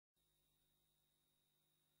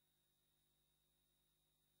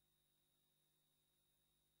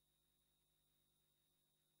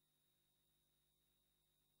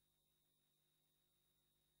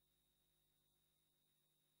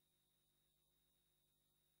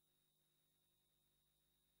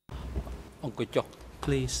អង្គុយចុះ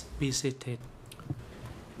Please be seated.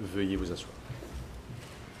 Veuillez vous asseoir.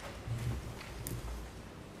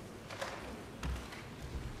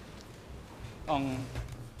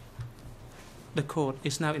 The court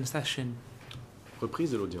is now in session,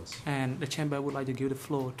 Reprise de l'audience. and the chamber would like to give the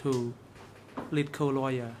floor to lead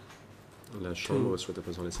co-lawyer. La Chambre souhaite à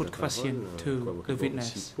présent laisser put la parole question to co-avocat the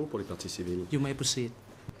witness. principaux pour les parties civiles You may proceed.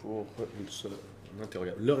 pour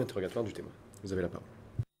leur interrogatoire du témoin. Vous avez la parole.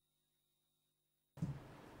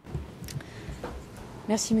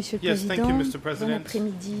 Merci, Monsieur le Yes, thank you, Président. Mr. Bon President.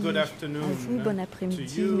 après-midi Good à afternoon vous, bon to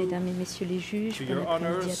après-midi, you, Mesdames et Messieurs les juges, to bon your après-midi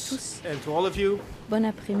à honors tous. and to all of you. Bon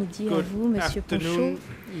après-midi à Good vous, Monsieur Ponchot. afternoon,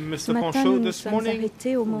 Ce Mr. matin, Ponchot. nous nous This sommes morning,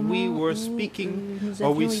 arrêtés au moment we were où speaking, nous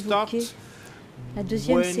or we avions évoqué stopped la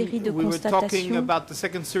deuxième when série de we were talking constatations about the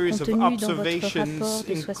second series of contenues dans votre observations rapport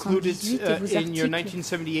de included 78 et vos in your articles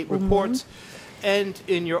 1978 au report Monde. and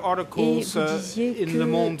in your Et articles vous disiez in Le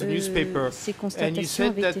Monde que newspaper. ces And you constatations said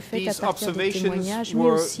avaient that été faites à these partir de observations témoignages, mais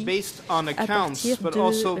were aussi based on à accounts, partir but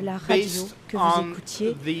also de la radio based que vous on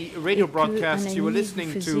écoutiez the radio et que broadcast you were un ami listening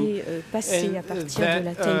vous to, faisait passer à partir de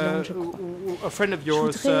la Thaïlande, je crois. a friend of Je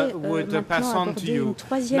yours voudrais would pass maintenant on to aborder you. une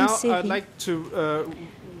troisième Now I'd série like to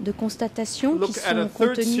de constatations qui look at a sont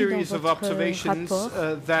third contenues dans series of votre observations rapport,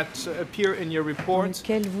 that appear in your dans report,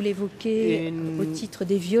 lequel vous l'évoquez in au titre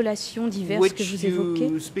des violations diverses que which vous évoquez.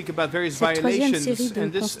 you speak about various Cette troisième série violations. de And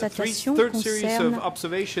this constatations third series concerne of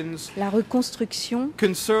observations la reconstruction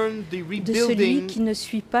concern the de celui rebuilding qui ne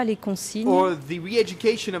suit pas les consignes, or the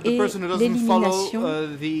re-education of the et person who doesn't follow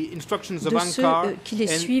l'élimination the instructions of de ceux Ankar, qui les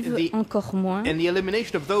and suivent the encore moins. and the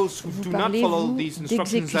elimination of those who Vous do not parlez, follow vous, these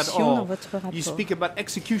instructions at d'exécution dans all. votre You rapport. speak about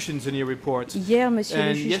executions in your report. Hier, Monsieur le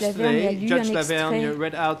And juge Lavergne a yesterday, lu Judge un Lavergne extrait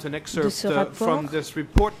read out an excerpt ce rapport from this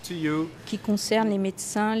report to you qui concerne les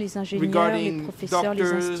médecins, les ingénieurs, les regarding professeurs, les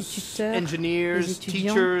doctors, instituteurs, engineers, les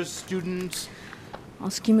étudiants. teachers, students. En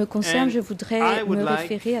ce qui me concerne, And je voudrais I would me like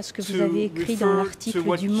référer à ce que vous to avez écrit dans refer l'article to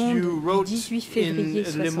what du Monde you du wrote 18 février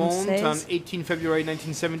in Le Monde on 1976 18 February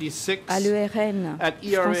 1976 à l'ERN at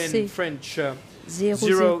ERN français French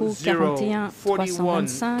 0041 41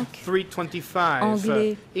 325, 325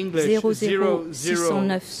 anglais English 00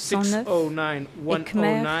 609 609 et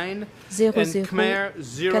Khmer 109 00 and Khmer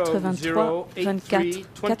 83 24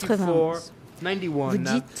 91. 91. Vous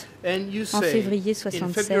dites And you en say février in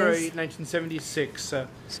February 76, 1976,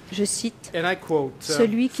 je cite, and I quote,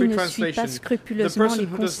 celui qui free ne suit pas translation, scrupuleusement the les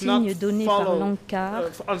person who does not consignes données par follow, l'ANCAR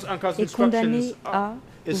Ankar's est condamné instructions à,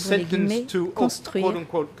 is ouvrez les guillemets, sentenced to construire,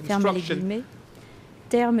 quote-unquote fermez les construction, guillemets,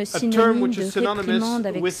 terme a term synonyme which de is synonymous réprimande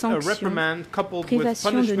avec with a sanction, reprimand coupled with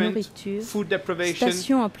privation de punishment, nourriture, food deprivation,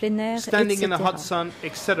 station en plein air, standing in a etc. hot sun,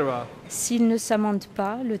 etc. S'il ne s'amende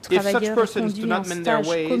pas, le If such travailleur est persons do conduit not en mend their stage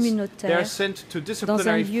ways, they are communautaire sent to dans un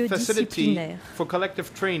disciplinary lieu facility disciplinaire. for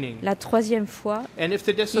collective training. La troisième fois, And if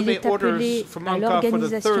they il disobey est orders appelé from à Ankar for the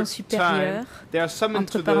l'organisation third supérieure, time, they are summoned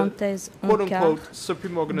entre to the parenthèses Ankar, quote-unquote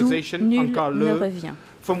supreme d'où organization, nul Ankar ne Le, revient.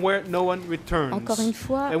 from where no one returns. Encore une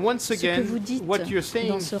fois, And once ce que again, vous dites what you're saying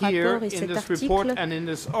dans ce here rapport et in cet this report article, and in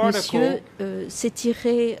this monsieur, article c'est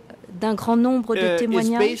tiré d'un grand nombre de is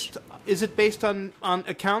témoignages. it based on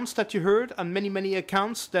accounts that you heard, on many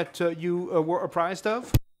accounts that you were apprised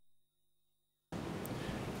of?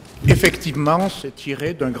 Effectivement, c'est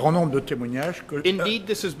tiré d'un grand nombre de témoignages que Indeed,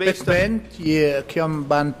 this is based on Petben qui am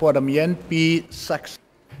ban podamien pi sax.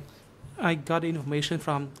 I got information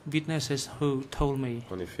from witnesses who told me.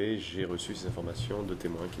 En effet, j'ai reçu ces informations de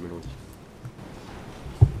témoins qui me l'ont dit.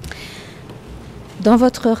 Dans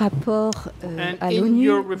votre rapport à And in l'ONU,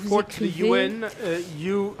 your vous report to the écrivez UN,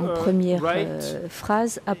 you en première write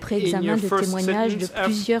phrase, après in examen your de first témoignages de sentence,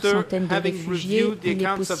 plusieurs after centaines de having réfugiés, reviewed the il est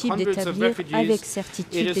accounts of possible hundreds of d'établir refugees, avec it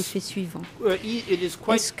certitude les is faits suivants. it is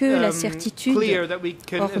quite Est-ce que la certitude, clear that we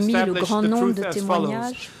can hormis le establish grand the nombre truth de as follows.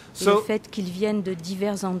 témoignages et So, le fait qu'ils viennent de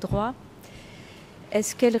divers endroits,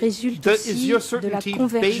 est-ce qu'elle résulte is aussi your de la certainty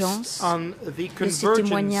convergence based on the de ces convergence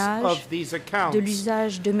témoignages, of these accounts de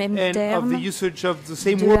l'usage de mêmes and of termes, the usage of the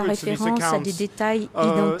same de la words in these référence à des accounts? détails Is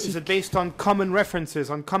identiques? it based on common references,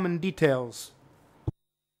 on common details?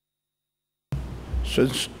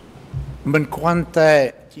 Men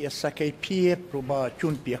kwante ti sakai pie proba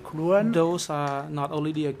chun pie kluan. Those are not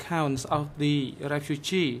only the accounts of the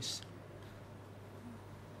refugees.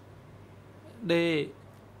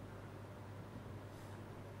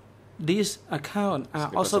 These accounts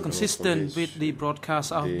are also consistent with the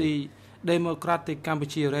broadcast of the Democratic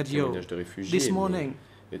Cambodia Radio Témoignages de réfugiés, this morning.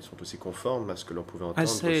 mais ils sont aussi conformes à ce que l'on pouvait I entendre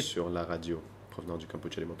said- sur la radio provenant du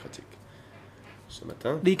Cambodge démocratique. Ce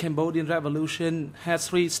matin, The Cambodian Revolution had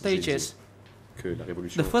three j'ai stages. dit que la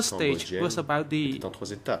révolution The first stage cambodgienne was about the était en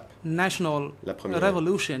 3 étapes. national La première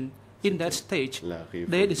revolution in that stage, La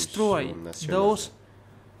they destroy révolution nationale. those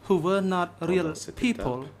who were not real Pendant cette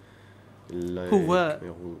people, Les who were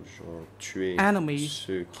Khmers rouges ont tué enemies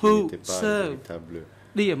ceux qui who n'étaient pas les served véritables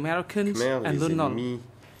the Americans Khmers, and les Lon Nol. ennemis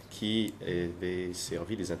qui avaient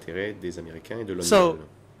servi les intérêts des Américains et de Lon So, Nol.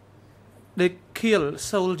 They killed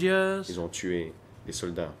soldiers Ils ont tué des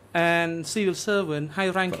soldats and civil servants, des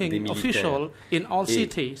high-ranking militaires officials in all et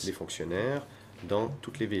cities. des fonctionnaires dans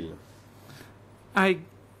toutes les villes. I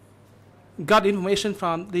got information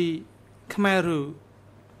from the Khmer Rouge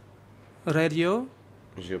radio.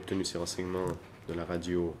 J'ai obtenu ces renseignements de la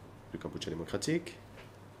radio du Kampuchea démocratique.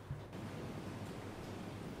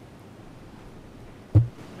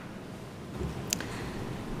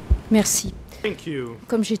 Merci. Thank you.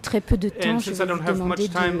 Comme j'ai très peu de temps, And je since vais I don't vous have demander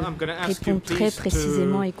much time, de I'm going to ask you répondre très please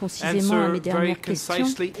précisément to et concisément à answer mes very dernières questions.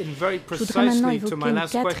 concisely and very Je voudrais maintenant precisely to évoquer my une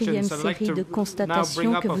last quatrième questions. I'd like série to de now constatations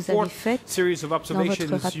bring up que a vous avez fourth faites series of dans votre observations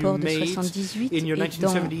you rapport de made 78 in your et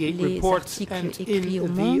dans 1978 les report articles and écrits au in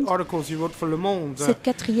the Monde. articles you wrote for Le Monde. Cette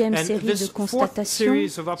quatrième And série de this fourth constatations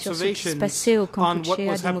series of sur ce qui se observations passait au on what Kampuchea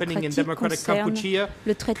was happening in démocratique democratic concerne Kampuchea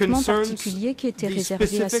le traitement concerns particulier qui était the réservé à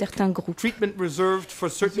specific certains groupes. treatment reserved for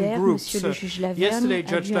certain Hier, groups. Monsieur le juge Lavergne Yesterday, a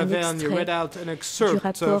Judge lu un Lavergne read extrait out an du excerpt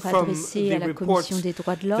rapport from adressé the à la report Commission des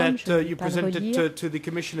droits de l'homme. Je ne that vais you pas le presented relire. to the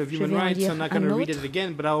Commission of Je Human vais en Rights. lire I'm not un going to read autre, it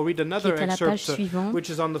again, but I'll read qui another est à la page excerpt, suivante which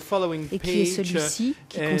is on the following et qui est page. celui-ci,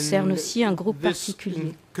 qui and concerne aussi un groupe this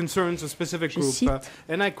particulier. concerns a specific Je group. cite,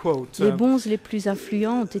 And I quote, Les bons les plus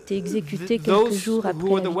influents ont été exécutés quelques those jours who après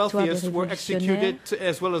were la the victoire des wealthiest were révolutionnaires, executed,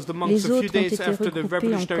 as well as the monks Les a few autres ont days été after the regroupés en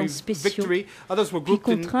revolutionary camps spéciaux, victory. Others were puis grouped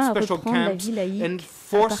in contraints à special reprendre la camps vie and laïque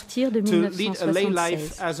à forced partir de to lead a lay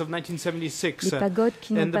life 1976. as of 1976. Les pagodes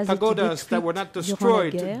qui n'ont And pas the été pagodas that were not détruites durant la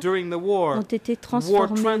destroyed guerre during the war ont été were transformées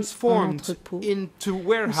en transformed entrepôts into ou sont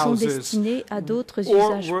warehouses destinés à d'autres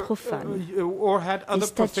or usages profanes. or had other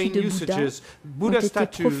statues profane de Bouddha usages. Buddha été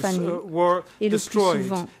statues profanées were et le plus destroyed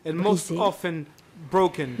souvent and most brisées. often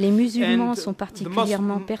broken. Les musulmans And sont the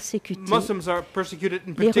particulièrement persécutés. Muslims are persecuted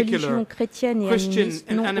in Les particular. religions chrétiennes et Christian animistes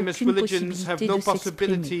and n'ont animist aucune religions have possibilité no de s'exprimer.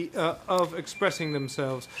 possibility of expressing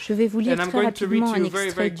themselves. Je vais vous lire And I'm très going to read rapidement to un you very,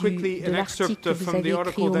 extrait very quickly de an l'article excerpt que vous from avez the écrit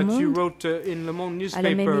article au that you Monde wrote in Le Monde à la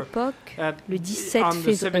même newspaper époque, at, le 17 on the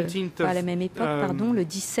février, 17th pas à la même époque, pardon, le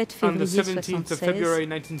 17 on the février 17th of 76. February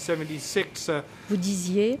 1976, Vous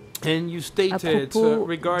disiez, and you à stated propos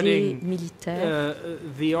des regarding militaires,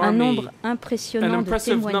 the un army, nombre an impressionnant de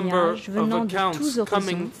impressive number témoignages of venant de accounts tous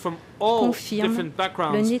coming horizons from all confirme different le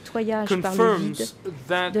backgrounds nettoyage par le vide confirms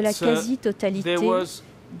that de la quasi-totalité there was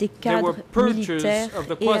des there were cadres purges militaires of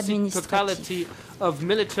the et administratifs. quasi-totality of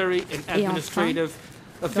military and Et enfin, administrative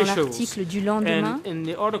Dans officials. l'article du lendemain, And in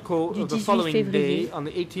the article du of the 18 following février, day, on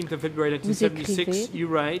the 18th of February vous écrivez, 1976, you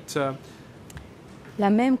write, la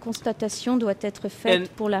même constatation doit être faite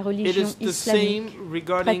And pour la it religion is the same islamique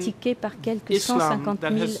regarding pratiquée par quelques Islam 150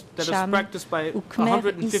 that 000 is chams practiced by ou Khmer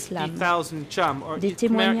 150,000 cham or Des Khmer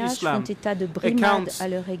témoignages font Islam. état de brimades Accounts à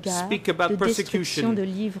leur égard, speak about de persecution, destruction de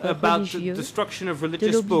livres about the religieux, destruction of de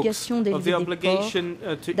religious books, l'obligation of the d'élever des porcs, obligation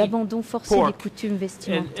to eat d'abandon forcé pork, des coutumes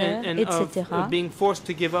vestimentaires, and etc. of being forced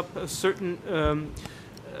to give up a certain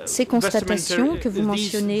Ces constatations que vous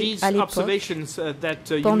mentionnez à l'époque,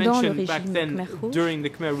 pendant le régime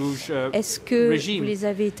Khmer Rouge, est-ce que vous les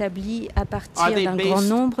avez établies à partir d'un grand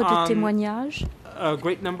nombre de témoignages? A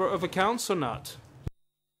great number of accounts or not?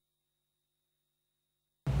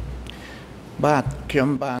 បាទខ្ញុំ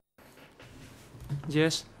បាន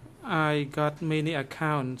Yes, I got many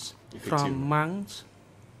accounts from Effectivement. monks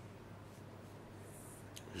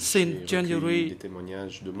J'ai since recueilli January des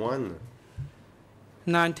témoignages de moines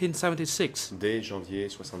 1976. dès janvier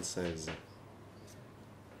 76.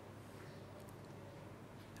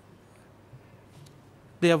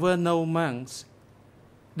 There were no monks.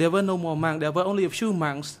 There were no more monks. There were only a few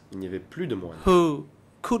monks Il n'y avait plus de moines. who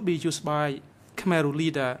could be used by Khmer Rouge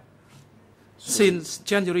leader. Since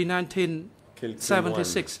January Quelques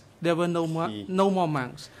 1976, there were no more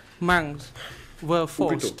monks. Monks were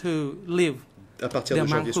forced to live. À partir de Des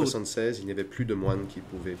janvier mancours. 76, il n'y avait plus de moines qui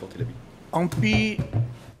pouvaient porter l'habit. អំពី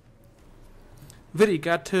With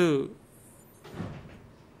regard to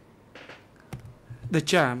the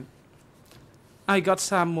jam, I got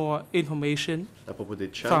some more information À propos des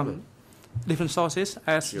chams, from different sources,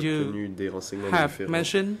 as j'ai you obtenu des renseignements de have différentes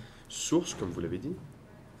mentioned. sources, comme vous l'avez dit.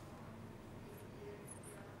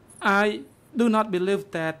 I do not believe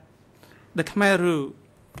that the Khmer Rouge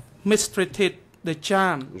mistreated the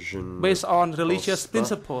jam Je ne based on religious pense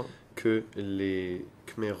pas principles. que les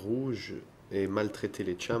Khmers rouges aient maltraité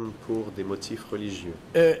les chams pour des motifs religieux.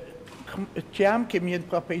 ខ្ញុំគេមាន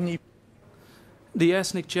ប្រពៃណី the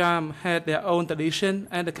ethnic Cham had their own tradition,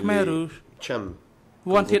 and the Khmer Rouge Cham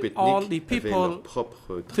wanted all the people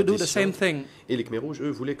to do the same thing. Et les Khmer Rouges,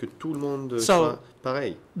 eux, voulaient que tout le monde soit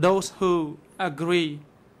pareil. Those who agree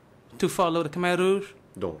to follow the Khmer Rouge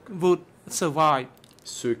would survive.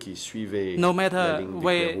 Ceux qui suivaient no la matter ligne des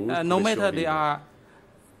where, Khmer Rouges no matter pouvaient they survivre. are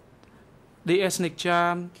the ethnic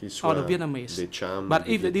Cham or the Vietnamese. Des Cham, But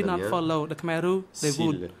des if they did not Vietnamiens, follow the Khmer Rouge, they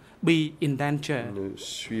would be in danger. ne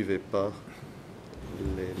suivaient pas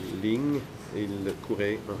les lignes et ils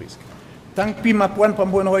couraient un risque.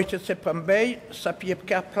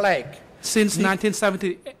 Since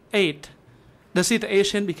 1978, the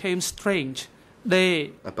situation became strange.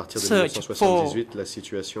 They À partir de searched for 1978, la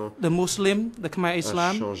situation the Muslim, the Khmer a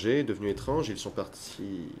Islam, changé, est devenue étrange. Ils sont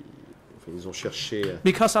partis, enfin, ils ont cherché à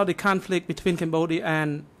because of the conflict between Cambodia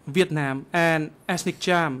and Vietnam, and ethnic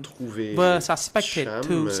Cham trouver were les suspected Cham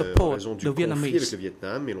to en support raison du the conflit avec Vietnamese. le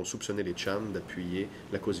Vietnam, et l'on soupçonnait les Cham d'appuyer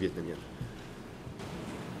la cause vietnamienne.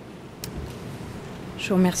 Je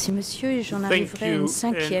vous remercie, monsieur, et j'en arriverai à une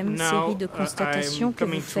cinquième série de constatations que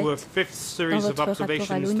vous faites dans votre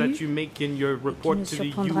rapport à l'ONU, qui ne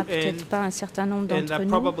surprendra peut-être pas un certain nombre d'entre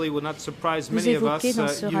nous. Vous évoquez dans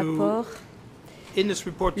ce rapport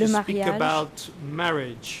le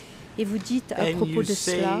mariage, et vous dites à propos de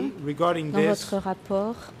cela, dans votre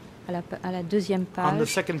rapport, à la deuxième page,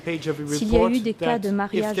 s'il y a eu des cas de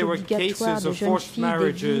mariage obligatoire de jeunes filles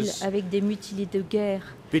des villes avec des mutilés de guerre,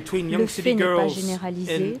 le fait n'est pas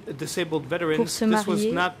généralisé. Pour se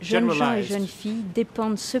marier, jeunes gens et jeunes filles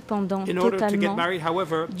dépendent cependant totalement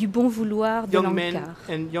du bon vouloir de l'ANCAR.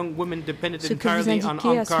 Ce que vous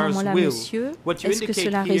indiquez à ce moment-là, monsieur, est-ce que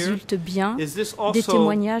cela résulte bien des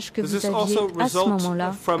témoignages que vous aviez à ce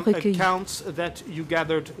moment-là recueillis?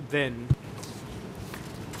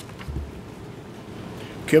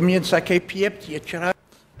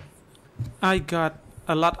 I got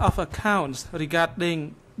a lot of accounts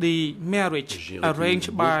regarding the marriage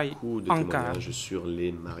arranged by beaucoup de ANCAR. témoignages sur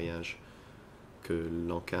les mariages que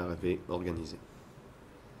l'ANCAR avait organisés.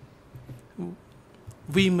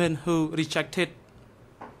 Women who rejected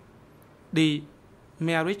the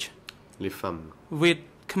marriage Les femmes with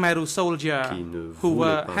Khmer Rouge soldiers qui ne who voulaient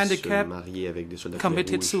were pas se handicapped marier avec des soldats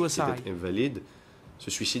committed rouges qui suicide. étaient invalides se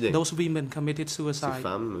suicidaient. Those women committed Ces suicide.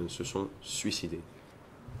 femmes se sont suicidées.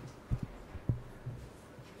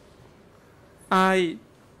 I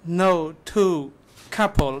know two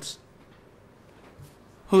couples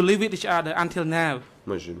who live with each other until now.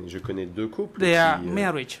 Moi, je connais deux couples Their qui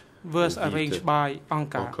marriage was vivent arranged by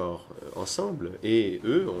ANCAR. encore ensemble, et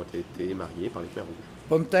eux ont été mariés par les Khmer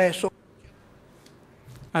Rouges.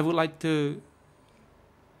 I would like to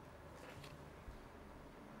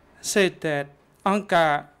say that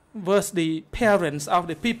ANCAR was the parents of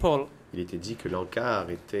the people. Il était dit que l'ANCAR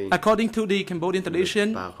était According to the Cambodian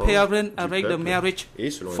tradition, parents arrange the marriage et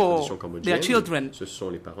selon la for tradition their cambodgienne, children. ce sont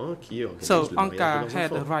les parents qui organisent So le mariage ANCAR de had leurs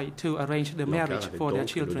the enfants. right to arrange the L'ANCAR marriage avait for their donc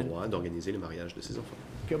le children. droit d'organiser le mariage de ses enfants.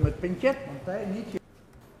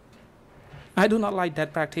 I do not like that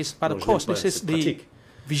practice, but Non, of je course n'aime pas this is cette the pratique,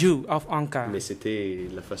 view of ANCAR. mais c'était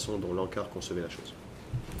la façon dont l'ANCAR concevait la chose.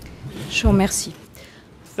 Je vous remercie.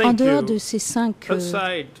 En dehors de ces 5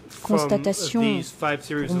 constatations,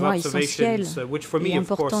 pour moi essentielles et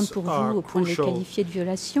importantes pour vous au point de les qualifier de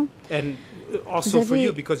violation, vous avez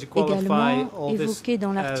également évoqué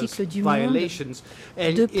dans l'article du Monde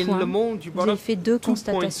 2 points. Vous avez fait 2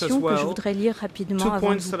 constatations que je voudrais lire rapidement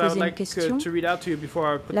avant de vous poser une question.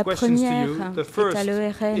 La première est à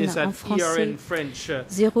l'ERN en français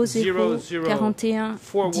 0041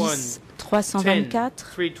 10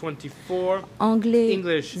 324, anglais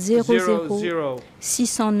 00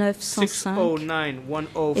 609 105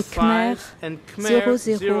 et Khmer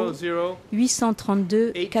 00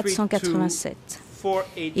 832 487.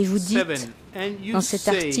 Et vous dites dans cet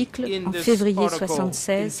article, en février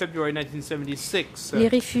 1976, les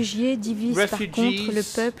réfugiés divisent par contre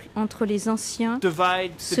le peuple entre les anciens,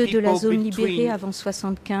 ceux de la zone libérée avant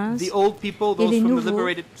 1975, et les nouveaux,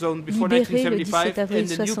 libérés le 17 avril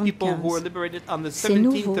 1975. Ces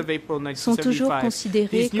nouveaux sont toujours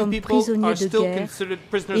considérés comme prisonniers de guerre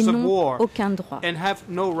et n'ont aucun droit.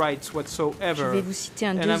 Je vais vous citer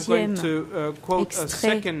un deuxième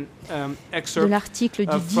extrait de l'article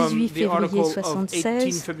du 18 février 1976,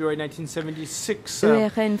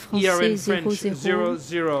 ERN français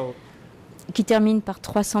 00, qui termine par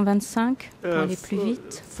 325, pour aller plus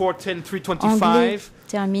vite. Anglais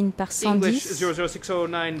termine par 110,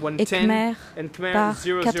 et Khmer par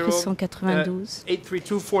 492.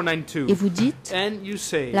 Et vous dites,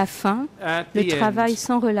 la faim, le travail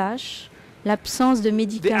sans relâche, L'absence de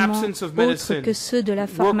médicaments autres que ceux de la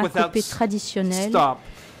pharmacopée traditionnelle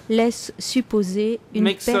laisse supposer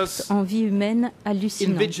une perte en vie humaine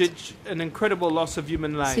hallucinante.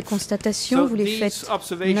 Ces constatations, vous les faites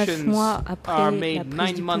 9 mois après la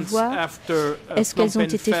prise du pouvoir. Est-ce qu'elles ont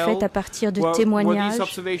été faites à partir de témoignages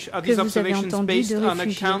que vous avez entendus de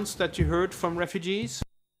réfugiés?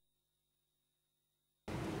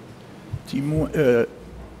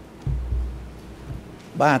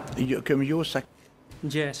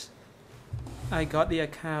 Yes, I got the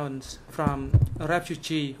accounts from a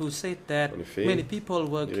refugee who said that many people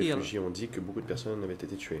were killed. Les réfugiés ont dit que beaucoup de personnes avaient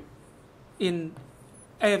été tuées. In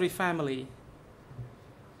every family,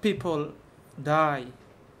 people die.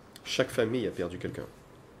 Chaque famille a perdu quelqu'un.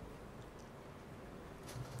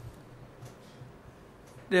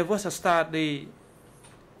 There was a study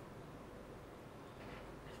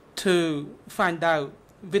to find out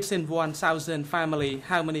within 1,000 family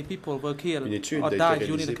how many people were killed or died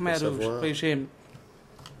during the Khmer Rouge regime.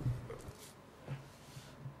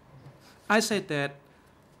 I said that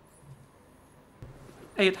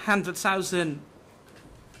 800,000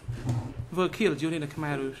 were killed during the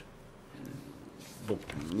Khmer Rouge. Donc,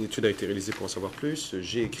 une étude a été réalisée pour en savoir plus.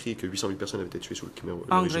 J'ai écrit que 800 000 personnes avaient été tuées sous le régime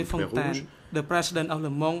André Khmer Rouge. The president of Le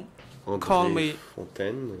Monde, called me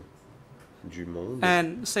Fontaine du Monde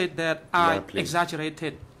and said that I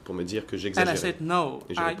exaggerated. Pour me dire que And I j'exagérais. said no,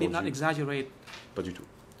 I did not exaggerate. Pas du tout.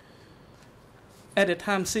 At the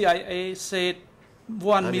time, CIA said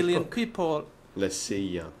 1 million people. La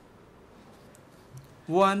CIA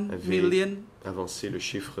 1 million. Avancé le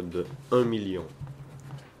chiffre de 1 million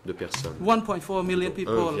de personnes. 1.4 million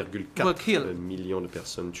people were killed. 1,4 million de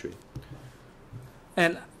personnes tuées.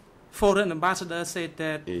 And foreign ambassador said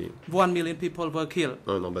that Et 1 million people were killed.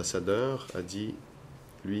 un ambassadeur a dit,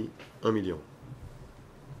 lui, 1 million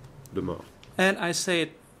de morts. And I said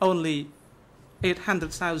only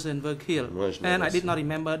 800,000 were killed. Moi, je And I did not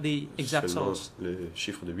remember the exact seulement source. le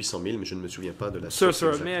chiffre de 800 000, mais je ne me souviens pas de la Sir,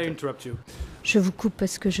 source may I exacte. interrupt you? Je vous coupe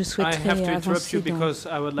parce que je souhaiterais avancer dans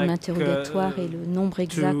mon interrogatoire et le nombre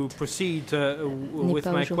exact to proceed with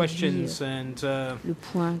pas my aujourd'hui, questions and le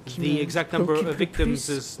point qui the me exact number préoccupe of le victims plus.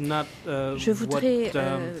 is not Je voudrais,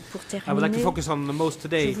 pour I would like to terminer, focus on the most je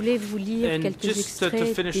today. voulais vous lire And quelques just to extraits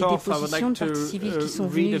des finish off, I would dépositions like de partis to civils qui sont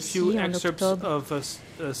read venus a ici few en excerpts octobre, of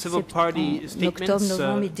civil party octobre, statements,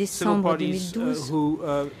 novembre et civil décembre parties 2012. who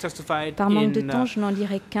testified Par manque de in temps, je n'en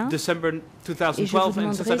lirai qu'un. December Et je vous 2012,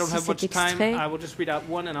 and since I demanderai don't si have much cet time, extrait I will just read out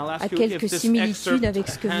one and I'll a ask you quelques if this similitudes excerpt avec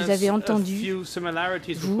ce que vous has avez a entendu, few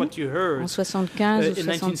similarities with vous, what you heard en 75 ou in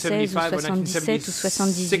 76 ou 1975 or 77 ou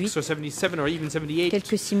 1976 78, or 77 or even 78.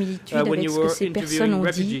 quelques similitudes when avec you ce que were ces personnes ont dit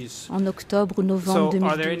refugees. en octobre ou novembre So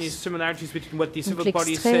are there any 2012. similarities between what the Donc civil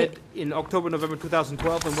party l'extrait said in October, November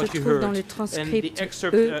 2012 and se what you trouve dans heard? le And the transcript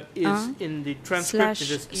excerpt is in the transcript. It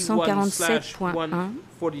is E1/146.1.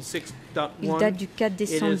 Il date du 4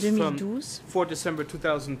 décembre It is from 2012 4 December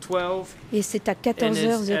 2012. et c'est à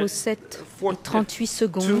 14h07 et 38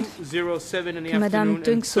 secondes que Madame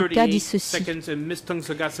Tung Soka dit ceci.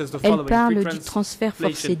 Elle parle du transfert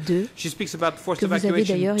forcé 2 que vous avez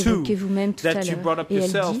d'ailleurs évoqué vous-même tout à l'heure. Et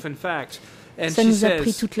elle dit ça nous a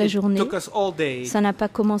pris toute la journée, ça n'a pas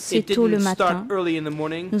commencé tôt le matin,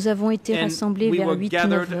 nous avons été rassemblés vers 8 ou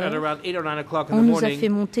 9 heures, on nous a fait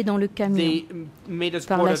monter dans le camion.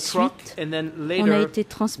 Par la suite, on a été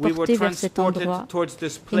transportés vers cet endroit et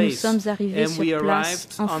nous sommes arrivés sur place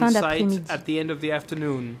en fin d'après-midi.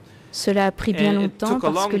 Cela a pris bien longtemps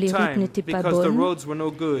parce que les routes n'étaient pas bonnes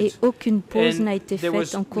et aucune pause n'a été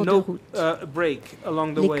faite en cours de route. Les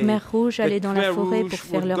Khmers rouges allaient dans la forêt pour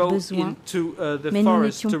faire leurs besoins, mais nous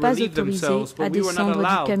n'étions pas autorisés à descendre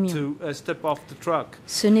du camion.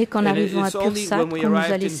 Ce n'est qu'en arrivant à Pursak qu'on nous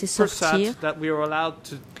a laissé sortir.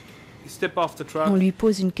 On lui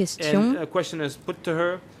pose une question.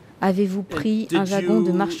 Avez-vous pris un wagon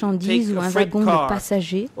de marchandises ou un wagon de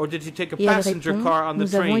passagers? Et elle répond,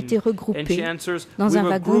 nous avons été regroupés dans un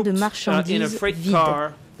wagon de marchandises vide.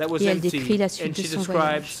 Et elle décrit la suite de son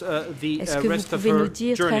voyage. Est-ce que vous pouvez nous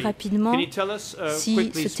dire très rapidement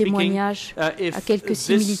si ce témoignage a quelques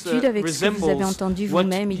similitudes avec ce que vous avez entendu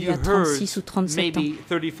vous-même il y a 36 ou 37 ans?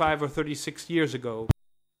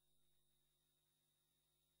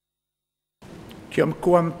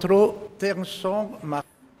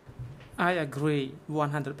 I agree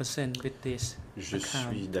 100% with this. Je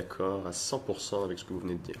suis d'accord à 100% avec ce que vous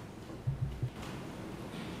venez de dire.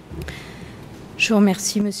 Je vous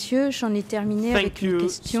remercie, monsieur. J'en ai terminé avec mes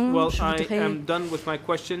questions. Je voudrais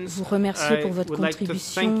vous remercier pour votre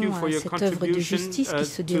contribution à cette œuvre de justice qui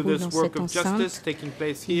se déroule dans cette enceinte.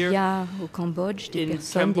 Il y a au Cambodge des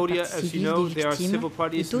personnes, des parties civiles, des victimes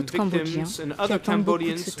et d'autres Cambodgiens qui attendent beaucoup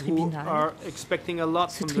de ce tribunal.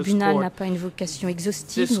 Ce tribunal n'a pas une vocation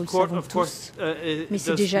exhaustive, nous le savons tous, mais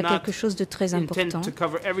c'est déjà quelque chose de très important.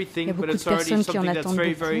 Il y a beaucoup de personnes qui en attendent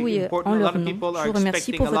beaucoup et en leur nom, je vous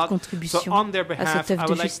remercie pour votre contribution à cette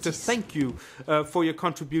œuvre de justice. Thank you for your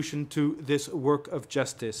contribution to this work of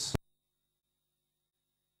justice.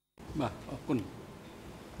 The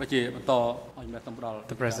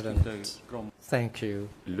President, thank you.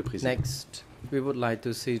 Next, we would like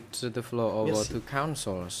to cede the floor over to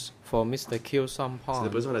counsels for Mr. Khieu Samphan. C'est le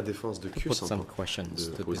président de la défense de Khieu Samphan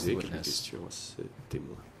de poser quelques questions à ce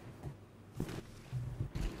témoin.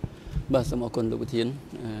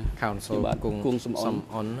 Counsel Kung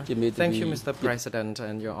Som-on. Thank you, Mr. President,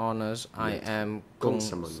 and your honors. I am Kung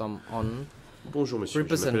Som-on,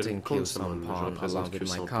 representing Khieu Samphan along with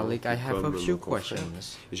my colleague. I have a few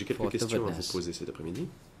questions J'ai quelques questions à vous poser cet après-midi.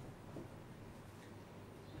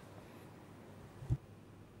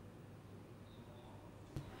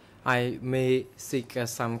 I may seek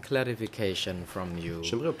some clarification from you.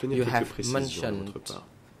 J'aimerais obtenir quelques précisions de votre part.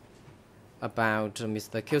 About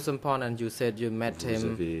Mr. Khieu Samphan, and you said you met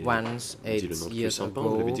him once 8 years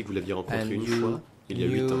ago, and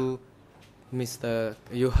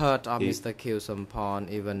you heard of Mr. Khieu Samphan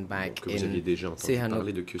even back in Sihanouk's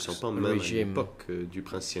regime.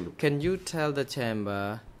 Can you tell the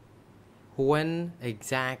chamber when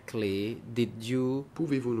exactly did you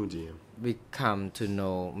become to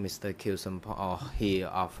know Mr. Khieu Samphan or hear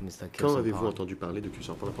of Mr. Khieu Samphan? Quand avez-vous entendu parler de Khieu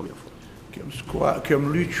Samphan la première fois?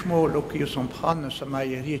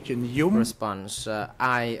 Response: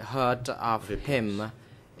 I heard of him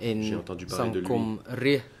in Sangkum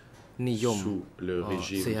Niyum,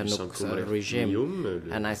 Sihanouk's regime,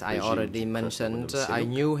 and as I already mentioned, I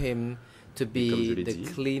knew him to be the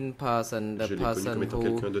clean person, the person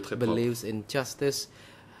who believes in justice,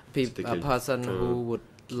 a person who would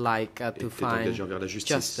like to find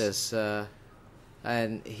justice.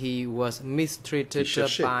 And he was mistreated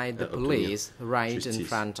by the police right in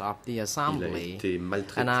front of the assembly,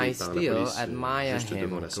 and I still admire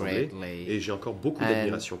him greatly.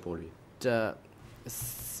 And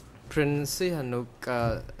Prince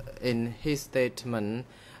Sihanouk, in his statement,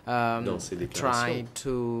 tried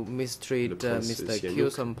to mistreat Mr.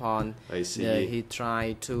 Khieu Samphan. He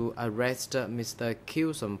tried to arrest Mr.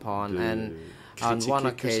 Khieu Samphan, and on one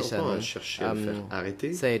occasion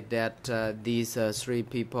said that these three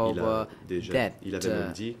people were dead.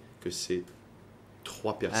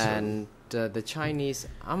 And the Chinese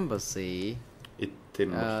embassy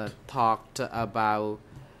talked about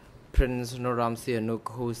Prince Norodom Sihanouk,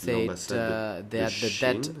 who said that the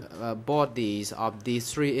dead bodies of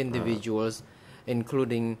these three individuals,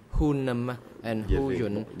 including Hun Nam and Hu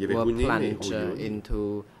Yun, were plunged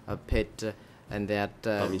into a pit, and that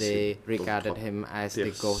they regarded him as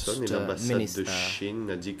the ghost minister.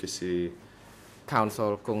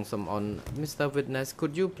 Counsel Kung Som-on. Mr. Witness,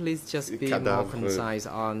 could you please just be more concise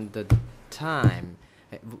on the time?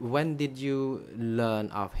 When did you learn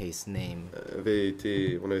of his name?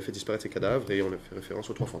 On avait fait disparaître ces cadavres et on a fait référence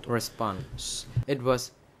aux trois fantômes. Response: It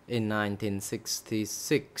was in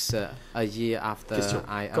 1966, a year after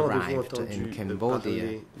I arrived in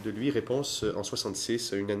Cambodia. De lui, réponse en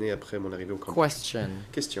 66, une année après mon arrivée au Cambodge.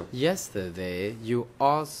 Question. Yesterday, you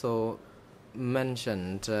also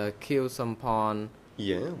mentioned Khieu Samphan,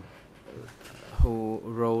 hier, who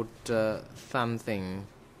wrote something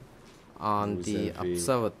on the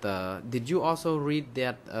Observer. Did you also read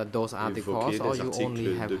that those articles, or you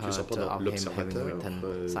only have heard of him having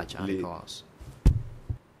written such articles?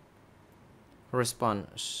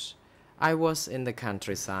 Response: I was in the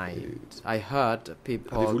countryside. I heard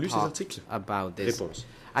people talk about this. Réponse.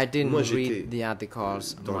 I didn't read the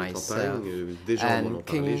articles myself. And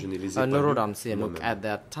King Norodom Sihanouk at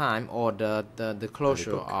that time ordered the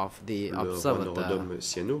closure of the Observer. Norodom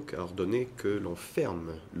Sihanouk a ordonné que l'on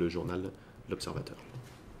ferme le journal L'Observateur.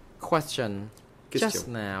 Question. Just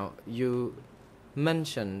now you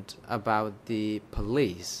mentioned about the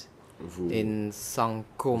police in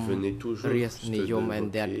Sangkum Niyum,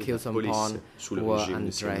 and that Khieu Samphan were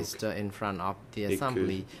undressed in front of the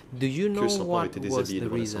assembly. Do you know what was the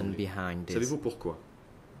reason behind this? Savez-vous pourquoi?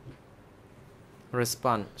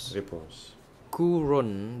 Response. Réponse. Koo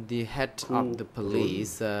Run, the head of the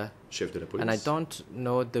police, chef de la police, and I don't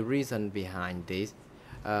know the reason behind this.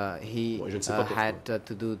 He had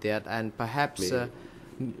to do that, and perhaps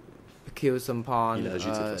Khieu Samphan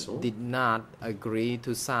did not agree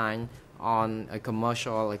to sign on a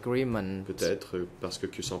commercial agreement. Peut-être parce que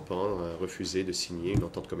Khieu Samphan a refusé de signer une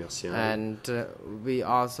entente commerciale. And we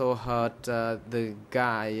also heard the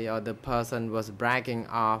guy or the person was bragging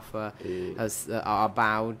off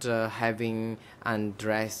about having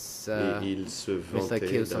undressed Mr.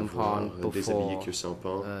 Khieu Samphan before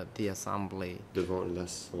the assembly. Devant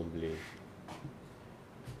l'assemblée.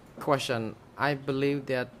 Question. I believe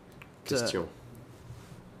that. Question.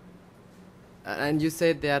 And you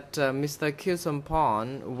said that Mr. Khieu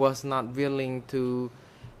Samphan was not willing to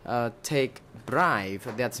take bribe.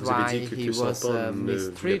 That's why he was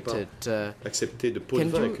mistreated. Can you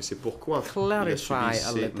clarify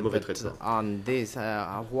a little bit on this?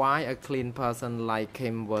 Why a clean person like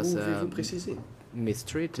him was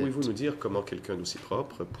mistreated? Pouvez-vous nous dire comment quelqu'un d'aussi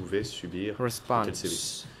propre pouvait subir tel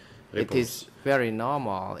sévice? It is very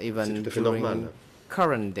normal, even during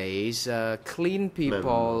current days. Clean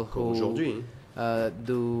people who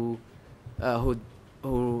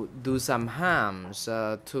do some harms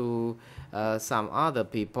to some other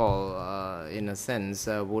people, in a sense,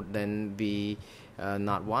 would then be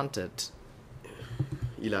not wanted.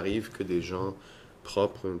 Il arrive que des gens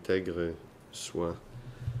propres, intègres, soient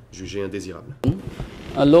jugés indésirables.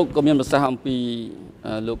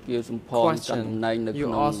 Question.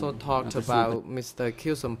 You also talked about Mr.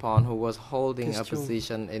 Khieu Samphan, who was holding a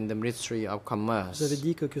position in the Ministry of Commerce. Did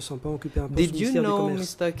you know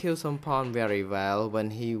Mr. Khieu Samphan very well when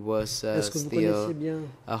he was still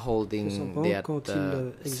holding that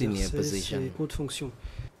senior position?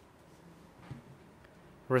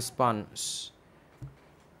 Response.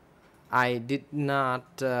 I did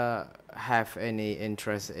not have any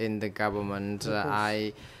interest in the government.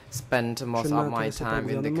 I spent most of my time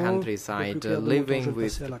in the countryside living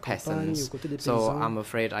with peasants, so I'm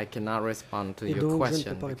afraid I cannot respond to your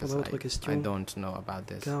question because I don't know about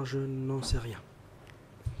this.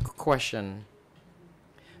 Question.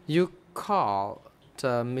 You called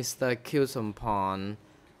Mr. Khieu Samphan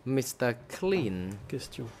Mr. Clean.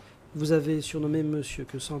 Question. Vous avez surnommé Monsieur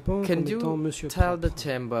Khieu Samphan comme étant Monsieur Propre. Can you tell the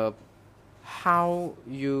chamber how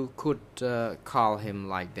you could call him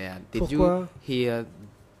like that? Did you hear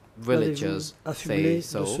villagers say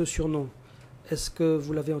so? De ce surnom? Est-ce que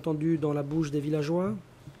vous l'avez entendu dans la bouche des villageois?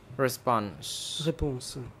 Response.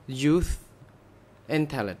 Réponse. Youth,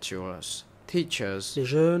 intellectuals, teachers, les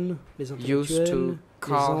jeunes, les intellectuels,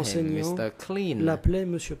 les enseignants l'appelaient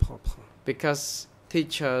Monsieur Propre. Because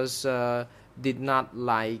teachers did not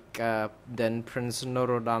like then Prince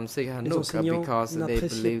Norodom Sihanouk because they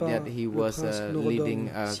believed that he was leading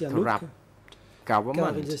a corrupt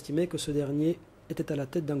government. Car ils estimaient que ce dernier était à la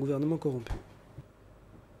tête d'un gouvernement corrompu.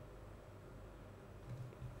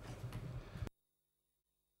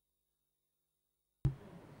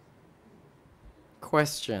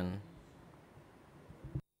 Question.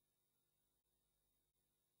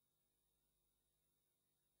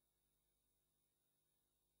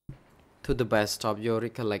 To the best of your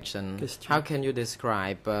recollection, how can you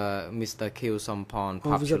describe Mr. Khieu Samphan's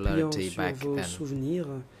popularity back then? En vous appuyant sur vos souvenirs,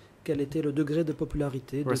 quel était le degré de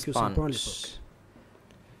popularité de Khieu Samphan à l'époque?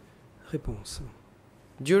 Réponse.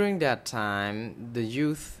 During that time, the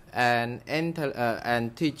youth and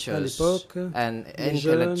teachers and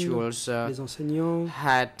intellectuals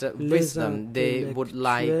had wisdom. They would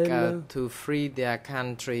like to free their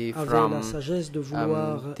country from la sagesse de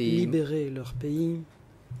vouloir libérer leur pays.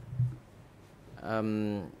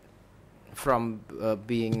 From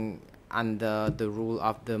being under the rule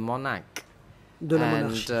of the monarch.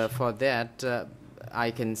 And for that,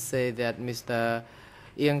 I can say that Mr.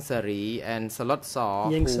 Ieng Sary and Salot Saw,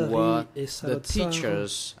 who were the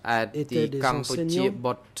teachers at the Kampuchea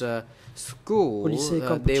Bot school,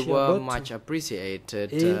 they were much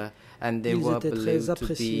appreciated and they were believed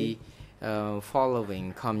to be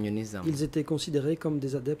following communism. Ils étaient considérés comme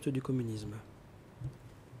des adeptes du communisme.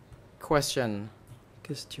 Question.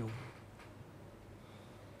 Question.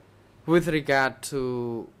 With regard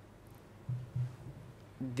to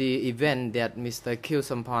the event that Mr. Khieu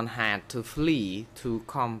Samphan had to flee to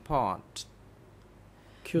Kampot,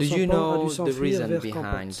 do you know the reason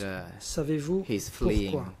behind his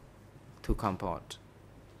fleeing to Kampot?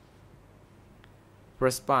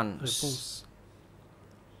 Response.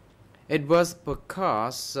 It was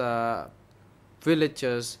because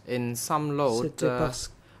villagers in Samlot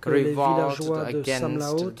revolted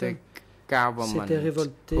against the government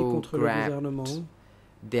who grabbed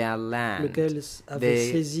their land.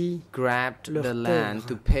 They grabbed the land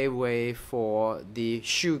to pay way for the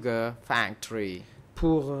sugar factory.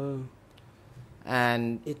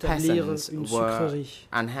 And peasants were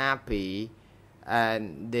unhappy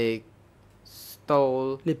and they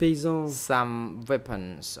stole les paysans some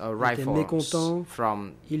weapons or étaient rifles mécontents,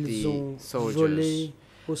 from ils the ont soldiers. volé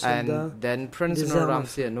aux soldats And then Prince des Norodom armes.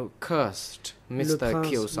 Sihanouk cursed Le Mr. prince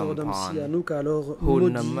Kyo Norodom Sampan, Sihanouk a alors maudit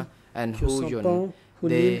Hunnam, and Kyo Huyun. Sampan,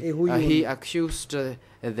 Hunim et Huyun He accused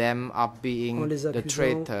them of en being les the accusant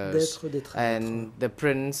traitors. d'être des traîtres. And the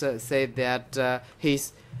prince said that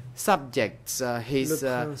his subjects, his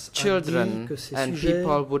Le prince a children dit que ses and sujets,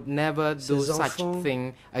 people would never do ses such enfants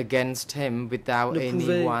thing against him without ne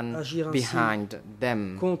pouvaient anyone agir ainsi behind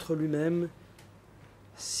them. contre lui-même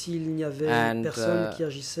s'il n'y avait And, personne qui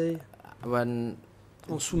agissait When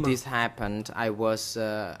en sous-main. this happened, I was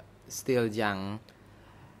still young,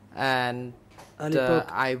 and À l'époque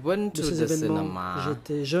I went de to ces the événements, cinema.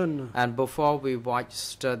 j'étais jeune. And before we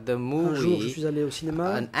watched the Un jour, je movie, suis allé au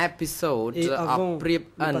cinéma an episode et avant of Prip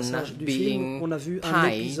le Un passage du being film, on a vu un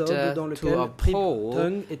tied épisode dans to lequel a Prip pole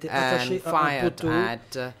Tung était and attaché à un fired poteau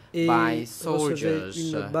at et by recevait soldiers.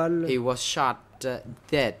 une balle He was shot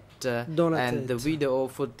dead. dans la And the tête. video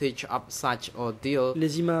footage of such ordeal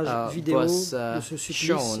Les images vidéo was de ce supplice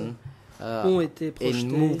shown ont été in projetées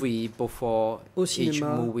movie before au each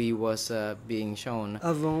cinéma movie was being shown.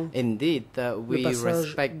 avant Indeed, we passage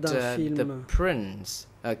respect d'un the film. prince,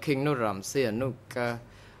 King Norodom Sihanouk.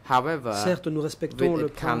 However, Certes, nous respectons when le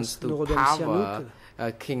it comes prince to Norodom power,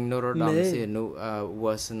 Sihanouk, King Norodom mais Sihanouk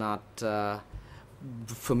was not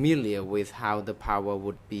familiar with how the power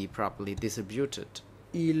would be properly distributed.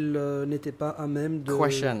 il n'était pas à même de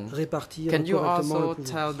Question. répartir Can you correctement also le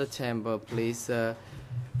pouvoir. tell the chamber, please,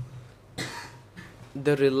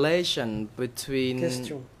 the relation between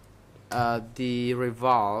Question. the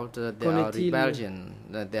revolt, the Qu'en est-il rebellion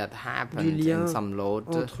that Du happened lien in Samlot,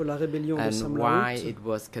 entre la rébellion de and why Samlaut it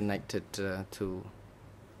was connected to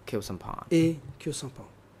Kyo Sampan? et Kyo Sampan?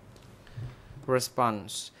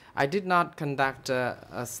 Response. I did not conduct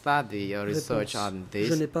a study or research Réponse. on Je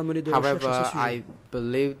this. n'ai pas mené de recherche à However, ce sujet. I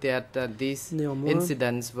believe that this Néanmoins,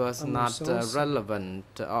 incident was à mon not sens, relevant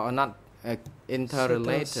or not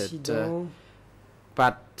interrelated, cet incident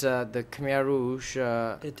but the Khmer Rouge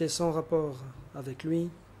était sans rapport avec lui.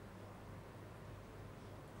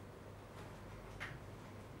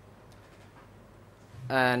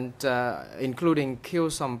 and including Kyo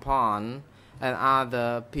Sampan and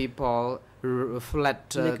other people fled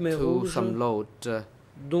Les Khmer to Rouges, Samlot,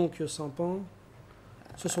 dont Kyo Sampan,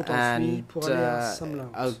 se sont enfuis and pour aller à Samlaut.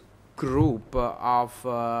 a group of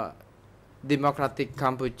Democratic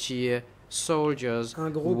Kampuchea soldiers Un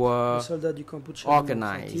groupe were de soldats du Cambodge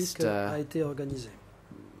organized, démocratique a été organisé.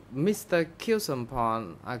 Mr. Kyo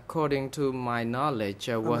Sampan, according to my knowledge,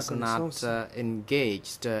 was not connaissance,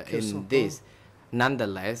 engaged Kyo in Sampan this.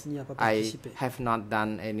 Nonetheless, n'y a pas I participé. have not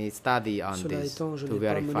done any study on Cela this étant, je to n'ai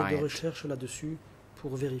pas verify mené de it. recherche là-dessus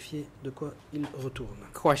pour vérifier de quoi il retourne.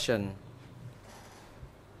 Question.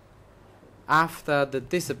 After the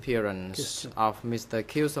disappearance Question. of Mr.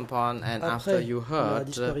 Kyo Sampan and after Après you la heard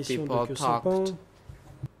disparition people de Kyo talked Sampan,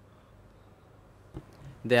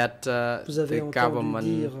 that vous avez the entendu government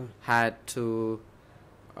dire had to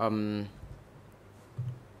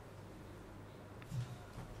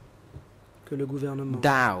que le gouvernement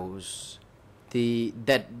douse the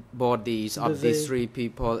dead bodies of these devait three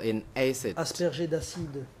people in acid. asperger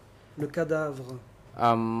d'acide le cadavre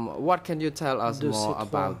What can you tell us de more ces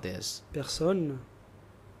about trois this? personnes.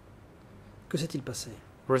 Que s'est-il passé?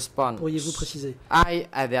 Response. Pourriez-vous préciser? I,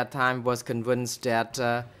 at that time, was convinced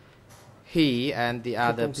that he and the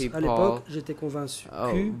other Réponse. À people l'époque, j'étais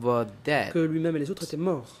convaincu were dead. que lui-même et les autres étaient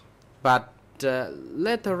morts. But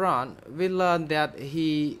later on, we learned that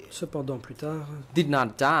he Cependant, plus tard, did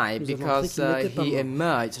not die nous avons because appris qu'il n'était pas he mort.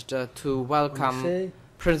 emerged to En welcome effet,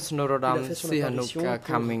 Prince il a Norodom fait son Sihanouk apparition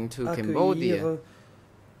coming to pour Cambodia. accueillir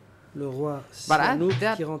le roi But at Sihanouk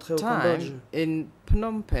that qui rentrait au Cambodge. time, in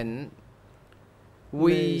Phnom Penh, Mais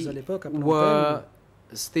we à l'époque, à Phnom were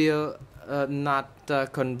Penh, still not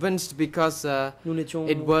convinced because nous n'étions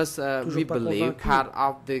it was, toujours we pas believe, convaincus. part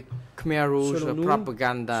of the Khmer Rouge Selon nous,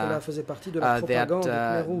 propaganda cela faisait partie de la that propagande des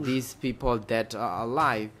Khmer Rouges. these people that are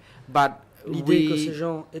alive. But L'idée que ces we,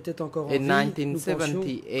 gens étaient encore en in vie, nous pensions que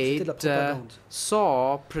c'était de 1978, la propagande.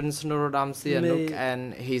 saw Prince Norodom Sihanouk Mais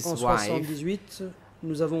and his En wife 78,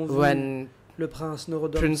 nous avons vu when le prince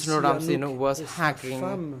Norodom Prince Norodom Sihanouk Sihanouk was et sa hugging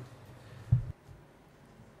femme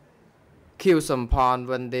Kyo Sampan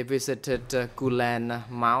when they visited Kulen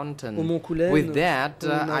au Mountain. mont Kulen. With that,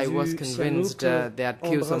 on a I vu was convinced Sihanouk that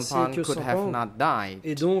Kyo embrasser Sampan Kyo could have Sampan. not died.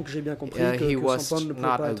 Et donc, j'ai bien compris que He Kyo was Sampan ne pouvait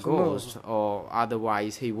not pas a être ghost, mort. or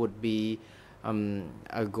otherwise he would be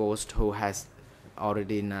a ghost who has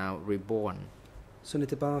already now reborn. Ce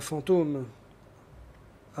n'était pas un fantôme,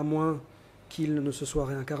 à moins qu'il ne se soit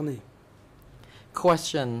réincarné.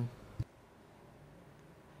 Question.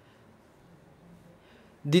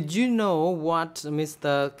 Did you know what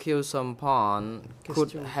Mr. Khieu Samphan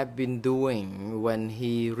could have been doing when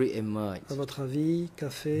he re-emerged? À votre avis,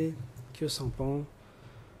 qu'a fait Khieu Samphan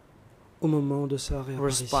au moment de sa réapparition?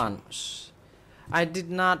 Response. I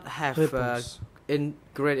did not have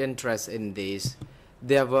great interest in this.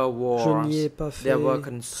 There were wars, there were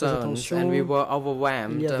concerns, and we were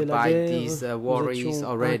overwhelmed by these worries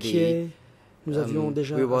already. Nous avions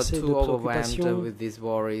déjà we were assez too de overwhelmed with these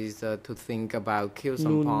worries to think about Khieu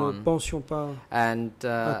Nous Samphan. ne pensions pas And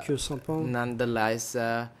à Khieu Samphan. nonetheless,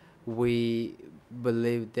 we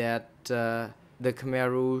believe that the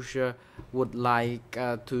Khmer Rouge would like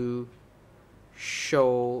to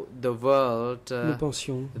show the world Nous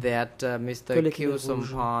pensions that Mr. Khieu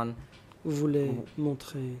Samphan voulait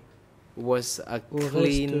montrer was a au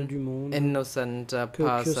clean, reste du monde innocent que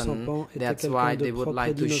person. That's why they would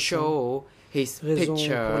like to show his raison pour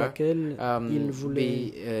picture laquelle il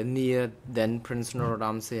voulait be near then Prince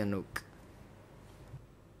Norodom Sihanouk.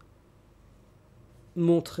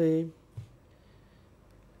 montrer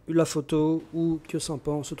la photo où Khieu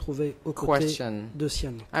Samphan se trouvait aux côtés de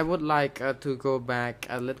Sihanouk. I would like to go back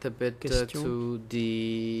a little bit to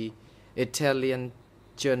the Italian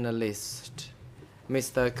journalist,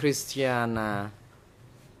 Mr. Cristiana.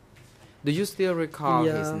 Do you still recall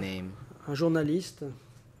his name? Un journaliste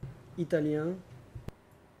italien.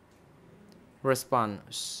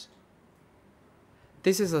 Response.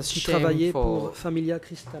 This is a qui travaillait shameful pour Famiglia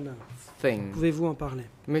Cristiana. thing. Pouvez-vous en parler?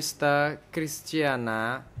 Mr.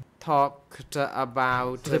 Cristiana talked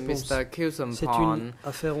about Mr. Khieu C'est une Samphan,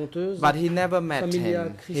 affaire honteuse. but he never met Famiglia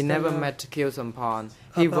him. He Cristiana never met Khieu Samphan.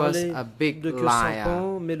 a He was parlé a big de Khieu liar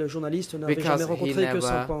Samphan, mais le journaliste n'avait jamais because he rencontré Khieu never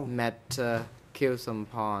Samphan. met Khieu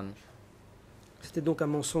Samphan. C'était donc un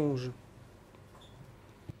mensonge.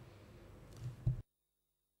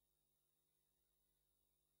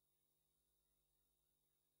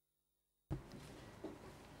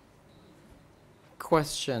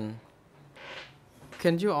 Question.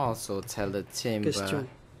 Can you also tell the chamber Question.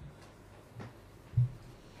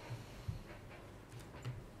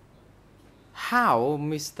 how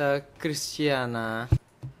Mr. Cristiana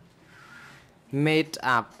made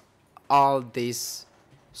up all these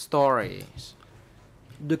stories?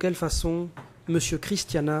 De quelle façon Monsieur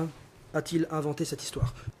Cristiana a-t-il inventé cette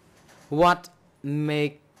histoire? What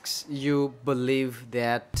makes you believe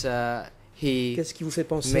that he Qu'est-ce qui vous fait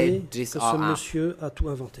penser made que this ce all up? monsieur a tout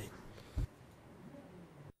inventé?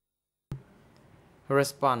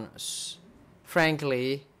 Response.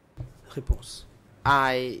 Frankly, Réponse.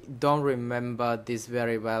 I don't remember this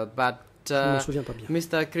very well, but Je ne me souviens pas bien.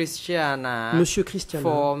 Mr. Cristiana Monsieur Cristiana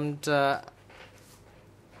formed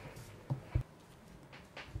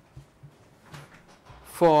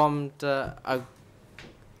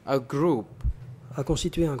a group, a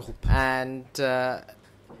constitué un groupe. and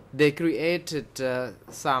they created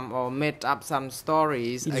some or made up some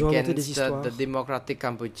stories Ils ont inventé des against histoires the Democratic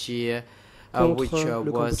Cambodia, which contre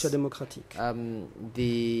le was Cambodge démocratique,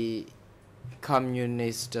 the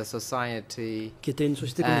communist society, qui était une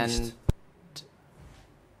société communiste. and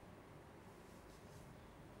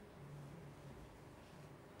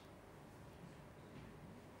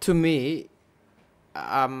to me,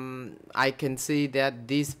 I can see that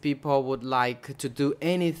these people would like to do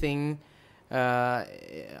anything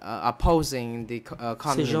opposing the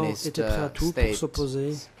Ces gens communist étaient prêts à tout pour state.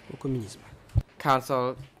 s'opposer au communisme.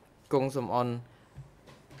 Council Kong Som-on,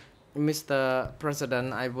 Mr.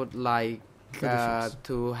 President, I would like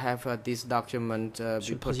to have this document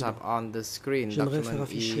be put up on the screen. J'aimerais faire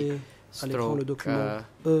afficher à l'écran le document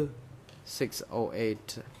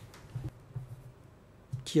E608.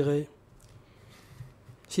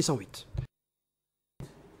 608.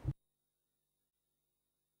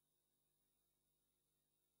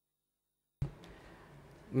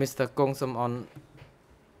 Mr. Kong Som-on,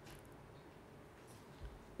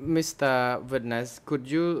 Mr. Witness, could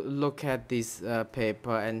you look at this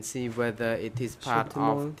paper and see whether it is part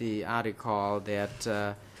of the article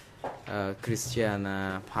that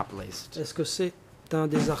Cristiana published? Est-ce que c'est un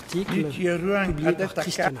des articles publiés par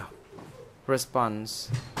Cristiana? Response.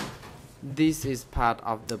 This is part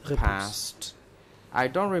of the past. I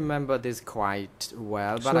don't remember this quite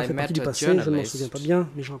well, but Cela I fait met partie du a passé, je ne m'en journalist souviens pas bien,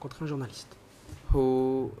 mais j'ai rencontré un journaliste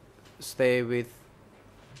who stay with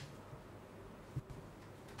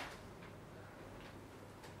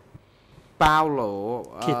Paulo,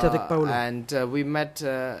 qui était avec Paulo. and we met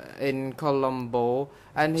in Colombo,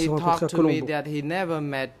 and he s'est rencontré à talked to me Colombo. that he never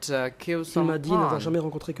met Khieu Il m'a dit n'avoir Samphan. jamais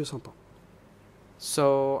rencontré que Samphan.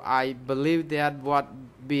 So I believe that what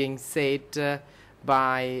being said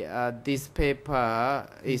by this paper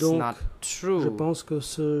is Donc, not true. Je pense que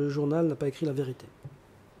ce journal n'a pas écrit la vérité.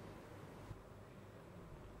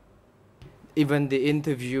 Even the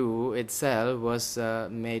interview itself was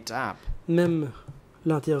made up. Même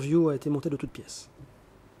l'interview a été montée de toutes pièces.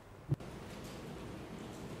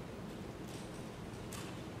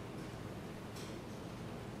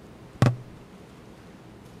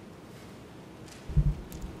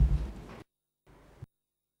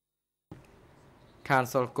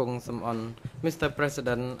 Council Kung Samon. Mr.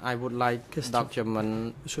 President, I would like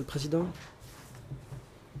document. Monsieur le Président.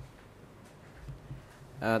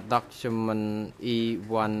 Document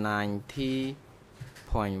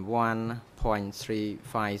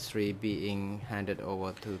E190.1.353 being handed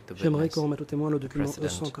over to the witness. J'aimerais qu'on remette au témoin le document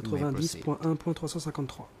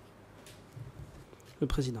E190.1.353. Le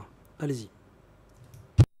Président, allez-y.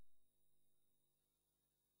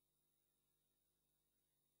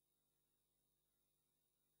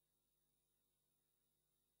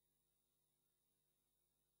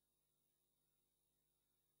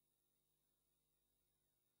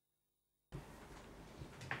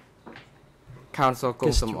 Council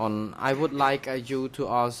Kung Samon, I would like you to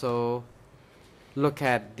also look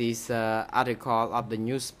at this article of the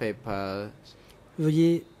newspaper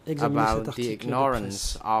about the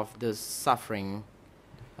ignorance of the suffering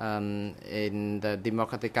in the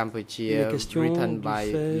Democratic Cambodia, written by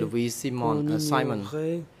Louis Simon.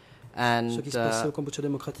 And ce qui se passait au Cambodge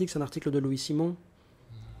démocratique, c'est un article de Louis Simon.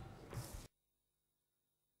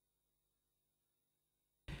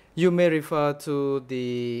 You may refer to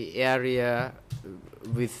the area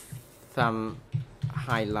with some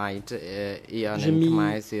highlight J'ai mis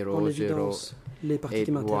en évidence les parties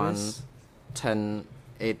qui m'intéressent.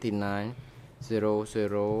 1089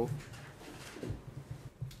 00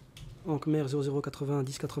 en Khmer 0080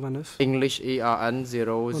 1089. English ERN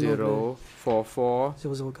 0044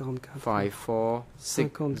 0044 54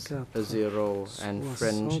 60 and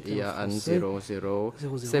French ERN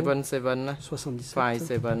 0077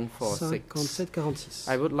 5746.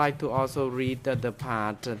 I would like to also read the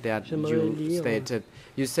part that you stated.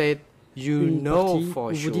 You said you know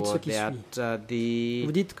for sure that the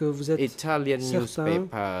Italian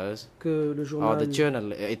newspapers or the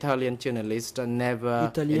Italian journalist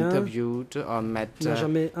never interviewed or met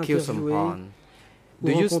Khieu Samphan.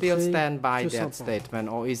 Do you still stand by that statement,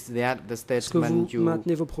 or is that the statement you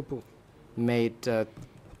made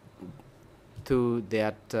to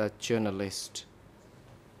that journalist?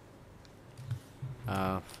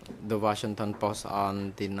 The Washington Post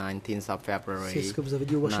on the 19th of February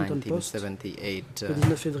 1978.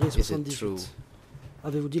 Is it true?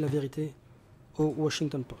 Avez-vous dit la vérité au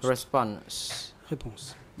Washington Post? Response.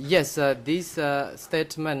 Réponse. Yes, this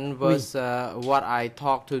statement was what I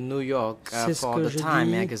talked to New York for the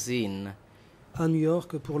Time magazine. À New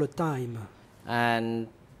York pour le Time. And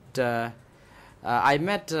I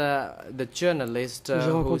met the journalist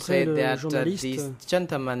who said that this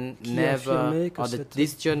gentleman never, or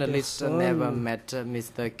this journalist never met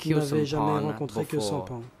Mr. Khieu Samphan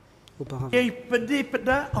before.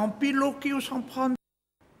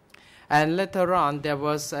 And later on, there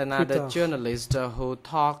was another journalist who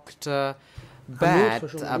talked bad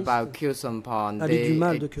about Khieu Samphan. They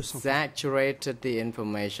exaggerated the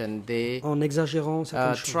information. They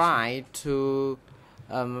tried to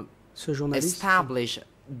establish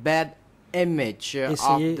bad image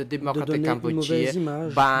of the Democratic Cambodia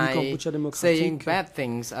by saying bad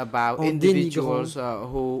things about individuals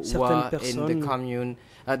who were in the commune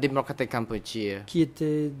Democratic Cambodia. Qui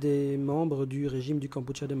étaient des membres du régime du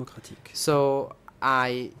Cambodge démocratique. So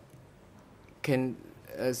I can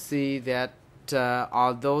see that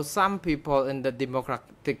although some people in the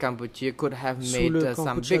Democratic Cambodia could have made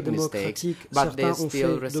some big mistakes, but they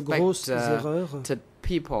still respect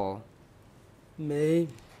people. Mais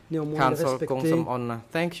Council Kung Samon.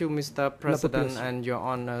 Thank you, Mr. President, and your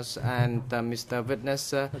honors, and Mr.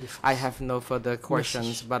 Witness. I have no further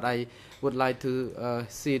questions, but I would like to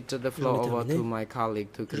cede the floor over to my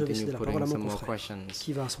colleague to continue putting some more questions.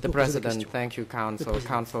 The President, thank you, Council.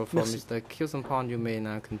 Council for Mr. Khieu Samphan, you may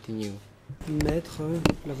now continue. Maître,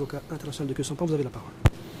 l'avocat international de Khieu Samphan, vous avez la parole.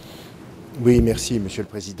 Oui, merci, Monsieur le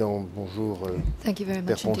Président. Bonjour,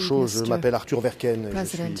 Père Ponchot. Je m'appelle Arthur Verken. Je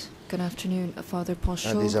suis un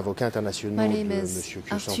des avocats internationaux de Monsieur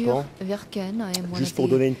Khieu Samphan. Juste pour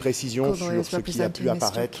donner une précision sur ce qui a pu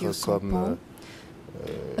apparaître comme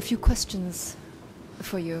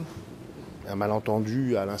un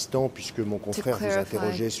malentendu à l'instant, puisque mon confrère vous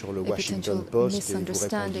interrogeait sur le Washington Post et vous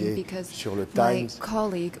répondiez sur le Times.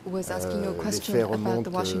 Les faits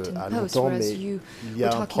remontent à longtemps, mais il y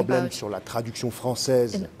a un problème sur la traduction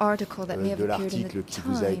française de l'article qui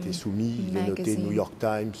vous a été soumis. Il est noté New York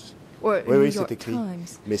Times. Oui, c'est écrit,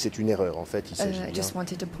 mais c'est une erreur. En fait, il s'agit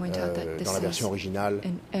dans la version originale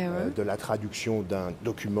de la traduction d'un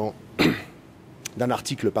document, d'un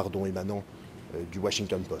article, émanant du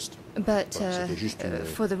Washington Post. C'était juste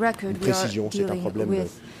une précision, c'est un problème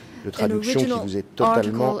de traduction qui vous est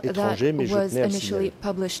totalement étranger, mais je tenais à le signaler.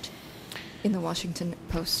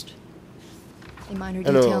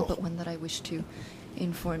 Alors,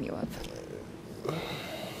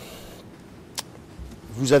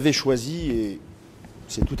 vous avez choisi, et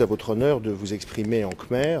c'est tout à votre honneur, de vous exprimer en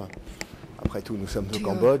khmer. Après tout, nous sommes au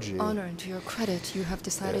Cambodge et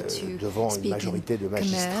devant une majorité de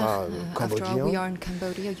magistrats cambodgiens.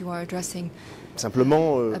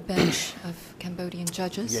 Simplement, il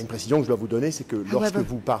y a une précision que je dois vous donner, c'est que lorsque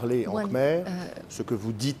vous parlez en khmer, ce que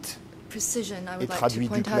vous dites est traduit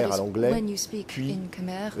du khmer à l'anglais, puis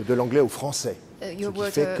de l'anglais au français. Ce qui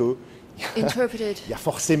fait que il y a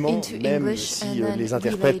forcément, même si les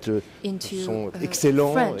interprètes sont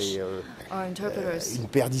excellents et une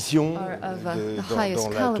perdition dans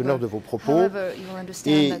la teneur de vos propos.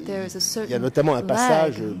 Et il y a notamment un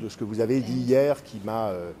passage de ce que vous avez dit hier qui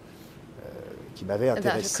m'avait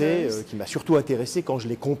intéressé, qui m'a surtout intéressé quand je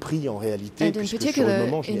l'ai compris en réalité, puisque sur le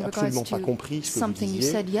moment je n'ai absolument pas compris ce que vous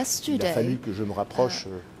disiez. Il a fallu que je me rapproche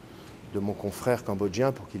de mon confrère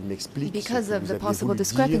cambodgien pour qu'il m'explique ce que vous aviez voulu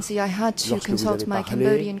dire lorsque vous avez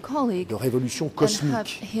parlé de révolution cosmique. En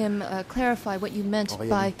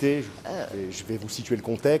réalité, je vais vous situer le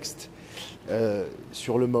contexte.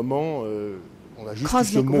 Sur le moment, on a juste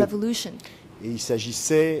ce mot. Et il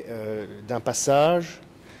s'agissait d'un passage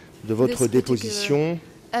de votre déposition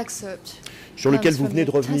sur lequel vous venez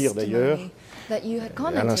de revenir d'ailleurs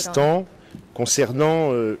à l'instant,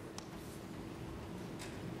 concernant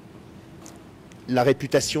la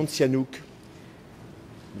réputation de Sihanouk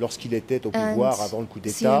lorsqu'il était au pouvoir avant le coup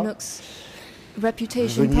d'État. Vous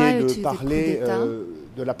veniez de parler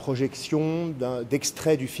de la projection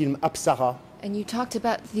d'extraits du film Apsara. Et vous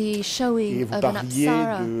parliez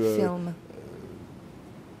de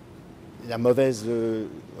la mauvaise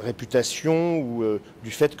réputation ou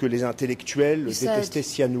du fait que les intellectuels détestaient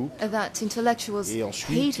Sihanouk. Et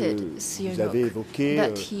ensuite, vous avez évoqué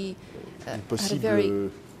une possible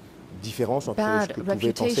différence entre ce que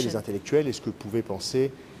pouvaient penser les intellectuels et ce que pouvaient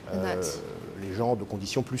penser les gens de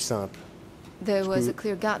conditions plus simples. J'ai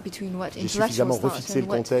suffisamment refixé le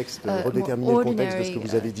contexte, redéterminé le contexte de ce que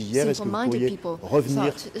vous avez dit hier. Est-ce que vous pourriez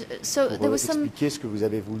revenir pour expliquer ce que vous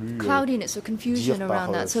avez voulu dire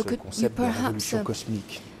par ce concept de révolution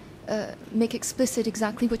cosmique? Make explicit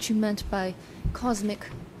exactly what you meant by cosmic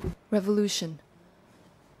revolution.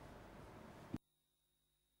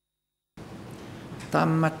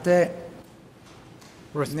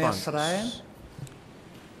 Response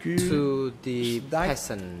to the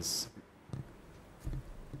peasants.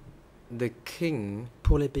 The king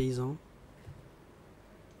pour les paysans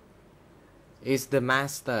is the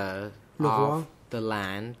master le roi of the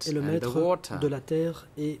land est le and maître the water. de la terre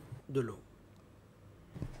et de l'eau.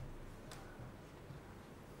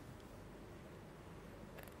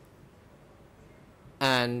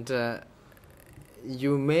 And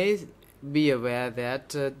you may be aware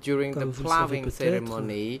that during the ploughing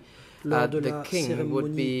ceremony, the king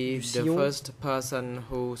would be the first person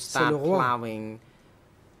who starts ploughing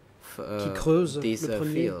qui creuse this le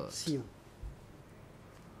premier field. sillon.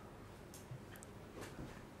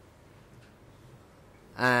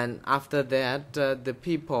 And after that, the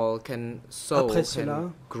people can sow Après cela,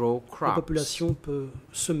 and grow la crops. population peut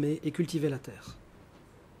semer et cultiver la terre.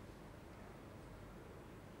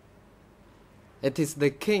 It is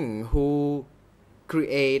the king who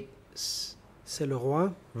creates C'est le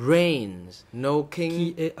roi rains. No king,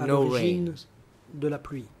 qui est à no l'origine rains. de la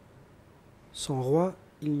pluie. Sans roi,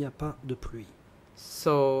 il n'y a pas de pluie.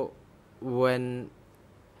 So when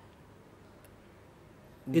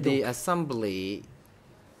Et the donc, assembly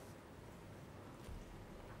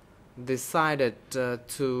decided quand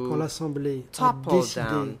to l'Assemblée a topple décidé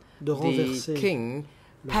down de the renverser king,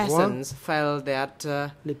 le roi, peasants felt that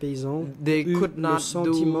les paysans they ont could eu not le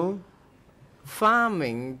sentiment do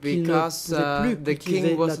farming qu'ils ne because pouvaient plus the cultiver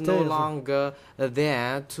king la was no terre, longer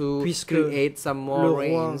there to puisque create some le more roi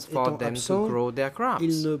rains for étant them absent, to grow their crops.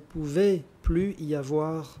 il ne pouvait plus y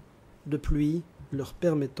avoir de pluie leur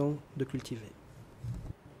permettant de cultiver.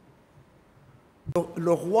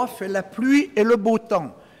 Le roi fait la pluie et le beau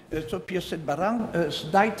temps.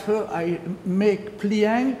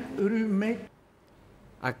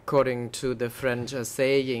 According to the French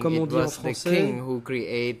saying, it was the king who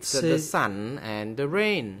creates the sun and the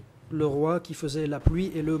rain. Le roi qui faisait la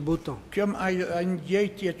pluie et le beau temps.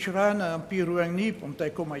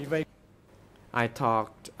 I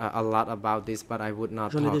talked a lot about this, but I would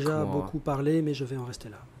not J'en ai talk déjà more. beaucoup parlé, mais je vais en rester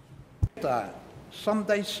là.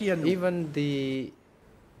 Even the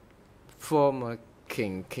former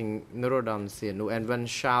king, King Norodom Sihanouk, and when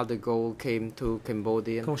Charles de Gaulle came to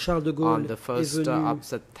Cambodia Quand Charles de Gaulle on the est 1st venu of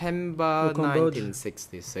September au Cambodge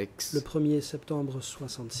 1966, le 1er septembre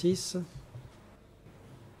 66,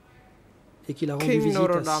 et qu'il a rendu King visite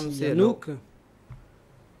Norodom à Sihanouk,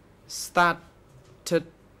 started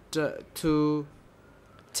to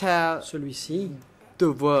tell celui-ci the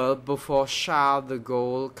world before Charles de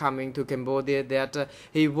Gaulle coming to Cambodia that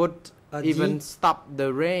he would a even dit stop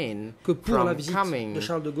the rain que pour la from visite coming, de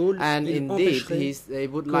Charles de Gaulle, and il indeed empêcherait he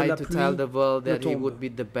would que like la to pluie tell the world ne that he tombe. would be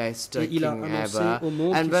the best Et il a king annoncé ever. au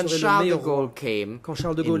monde And qu'il when serait le Charles de meilleur Gaulle roi. came, Quand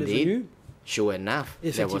Charles de Gaulle est indeed, venu, sure enough,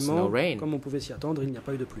 there was effectivement, no rain. comme on pouvait s'y attendre, il n'y a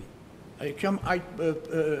pas eu de pluie.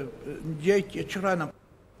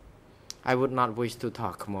 I would not wish to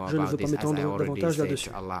talk more Je ne about veux pas this as I m'étendre already davantage said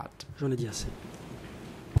là-dessus. a lot. J'en ai dit assez.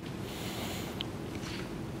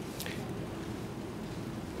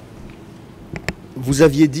 Vous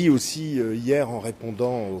aviez dit aussi hier en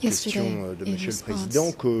répondant aux questions de Monsieur le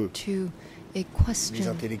Président que les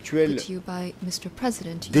intellectuels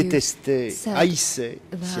détestaient, haïssaient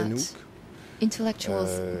Sihanouk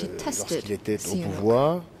lorsqu'il était au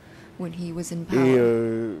pouvoir. Et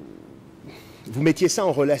vous mettiez ça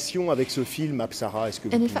en relation avec ce film Apsara. Est-ce que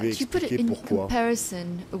vous pouvez expliquer pourquoi?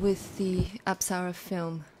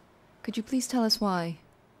 Could you please tell us why?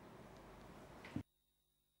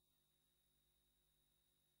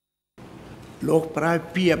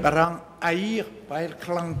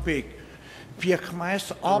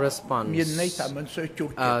 Response.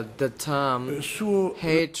 The term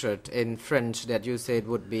hatred in French that you said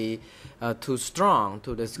would be too strong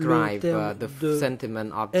to describe the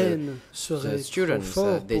sentiment of the students.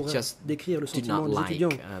 They just décrire le did not sentiment des like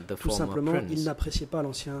étudiants. the Tout former simplement, ils prince. n'appréciaient pas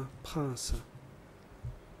l'ancien prince.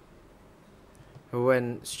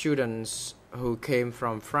 When students who came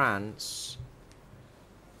from France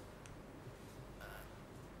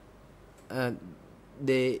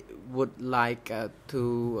they would like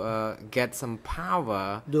to get some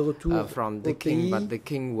power from the king, but the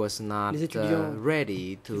king was not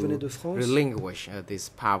ready to relinquish this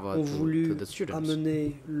power to the students.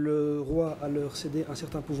 Amener le roi à leur céder un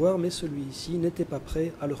certain pouvoir, mais celui-ci n'était pas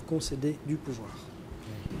prêt à leur concéder du pouvoir.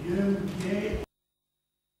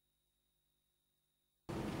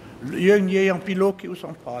 We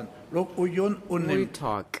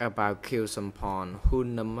talk about Khieu Samphan,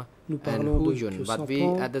 Hunnam, and Huyun, but we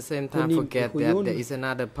at the same time forget that there is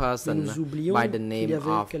another person by the name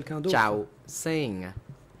of Chau Seng,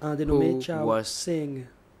 who was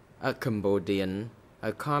a Cambodian,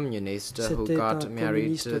 a communist who got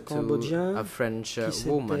married to a French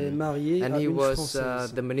woman, and he was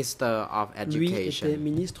the Minister of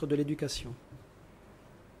Education.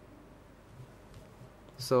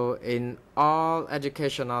 So in all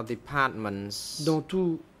educational departments,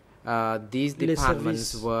 these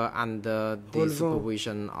departments were under the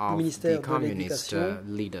supervision of the communist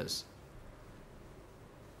leaders.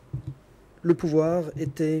 Le pouvoir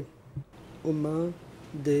était aux mains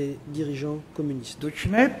des dirigeants communistes. So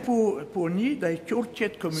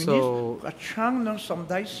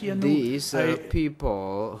these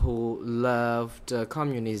people who loved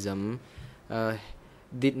communism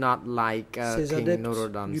did not like King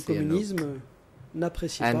Norodom Sihanouk.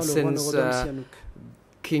 And since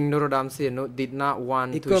King Norodom Sihanouk did not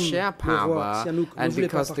want to share power, and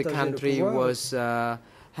because the country was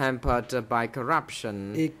hampered by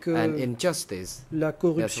corruption and injustice,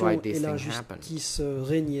 that's why this thing happened.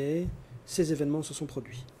 Régnaient, ces événements se sont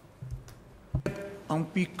produits.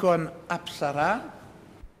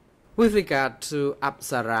 With regard to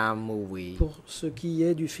Apsara movie, pour ce qui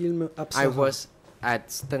est du film Apsara, I was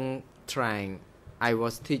at Stung Trang. I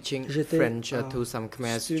was teaching French to some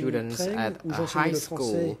Khmer students at a high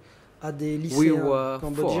school. We were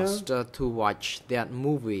forced to watch that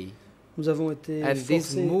movie. Nous avons été and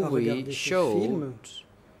this movie showed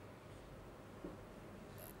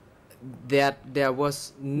that there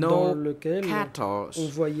was no cattle,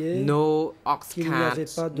 no ox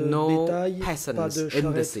carts, no peasants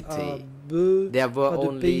in the city. There were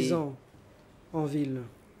only en ville.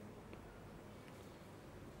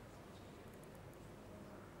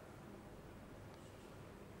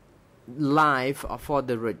 Life for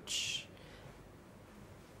the rich.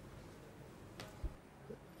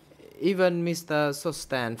 even Mr.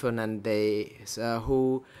 Sostan Fernandez,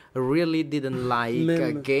 who really didn't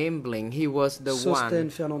like gambling, he was the Sostan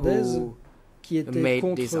Fernandez, who qui était made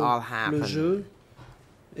contre this all happen. Le jeu,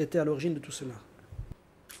 était à l'origine de tout cela.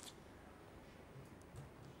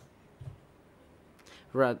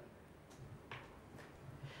 Right.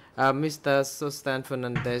 Mr. Sostan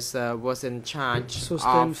Fernandez was in charge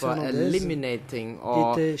of eliminating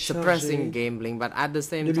or suppressing gambling, but at the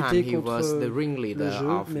same time he was the ringleader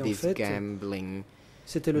of this gambling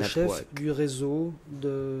C'était le chef du réseau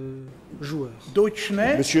de joueurs.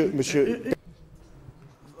 Monsieur.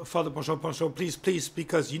 Father Poncho, please,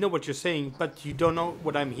 because you know what you're saying, but you don't know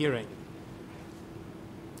what I'm hearing.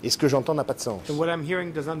 Et ce que j'entends n'a pas de sens. And what I'm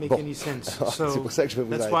hearing does not make any sense. So c'est pour ça que je vais vous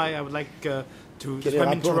that's why I would like to. Quel est le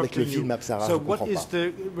rapport avec le film Apsara? So what is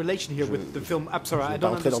the relation here with the film Apsara? I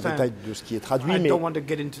don't understand. Je vais pas entrer dans le détail de ce qui est traduit, mais I don't want to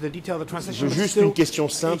get into the detail of the translation. Juste une question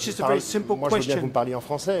simple. It's just a very simple Moi, je veux bien que vous me parliez en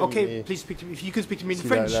français. Okay, please speak to me. If you could speak to me in si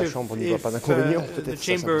French, la chambre n'y voit pas d'inconvénient, the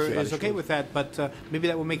chamber is okay with that, but maybe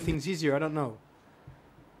that will make things easier. I don't know.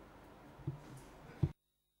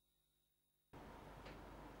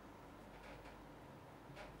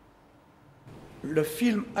 Le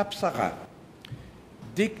film Apsara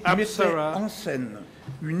mettait en scène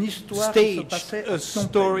une histoire qui se passait à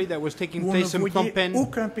story that was taking place in Phnom Penh,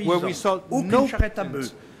 where we saw no charrette à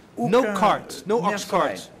bœuf, no carts, no ox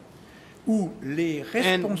carts, où les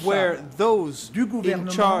and where those in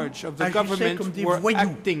charge of the government were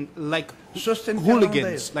acting like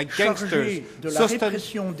hooligans, like gangsters. Sostan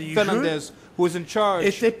Fernandez, who was in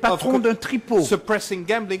charge of suppressing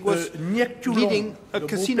gambling, was leading a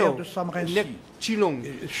casino. Nyek Chilong,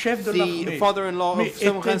 the father-in-law of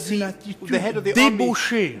Sam Rainsy, the head of the army,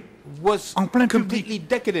 was completely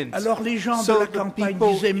decadent. Alors les gens so de la campagne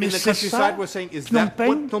disaient, mais c'est ça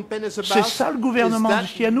Phnom Penh is about? C'est ça le gouvernement de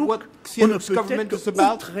Sihanouk? On ne peut être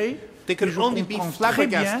qu'outré. They could only be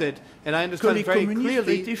flabbergasted, and I understand very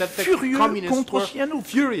clearly that the communists were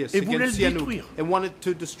furious against Sihanouk and wanted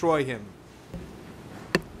to destroy him.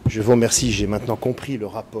 Je vous remercie, j'ai maintenant compris le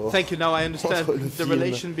rapport Thank you. Now I understand the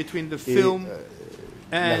relation between the film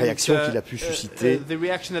la réaction qu'il a pu susciter the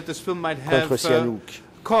reaction that this film might have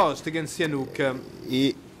caused against Sihanouk.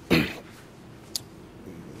 Et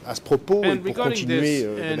à ce propos, et pour continuer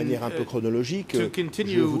de manière un peu chronologique,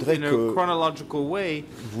 je voudrais que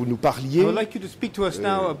vous nous parliez,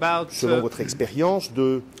 selon votre expérience,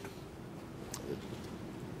 de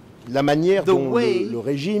la manière dont le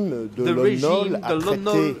régime de Lon Nol a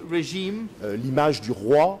traité l'image du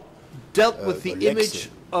roi,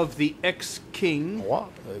 l'ex-roi,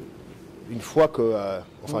 une fois que,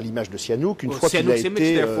 enfin l'image de Sihanouk, une fois qu'il a été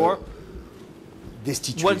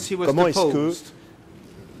destitué. Comment est-ce que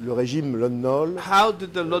le régime Lon Nol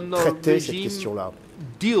traitait cette question-là?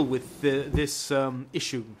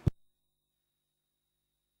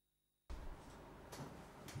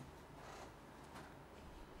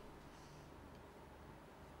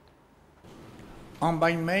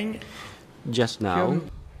 Just now,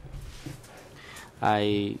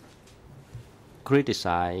 I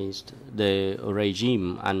criticized the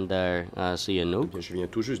regime under Sihanouk,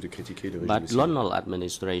 but Lon Nol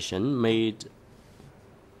administration made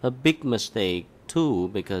a big mistake too,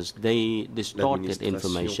 because they distorted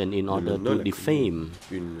information in order to defame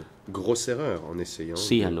une grosse erreur en essayant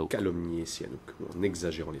de calomnier Sihanouk, en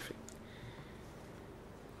exagérant les faits.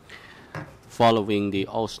 Following the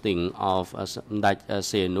ousting of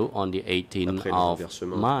Sihanouk on the 18th of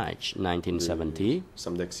March 1970,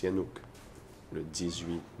 Samdech Sihanouk, le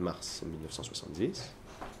 18 mars 1970,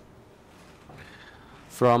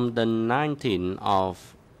 from the 19th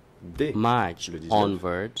of March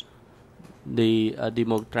onward, the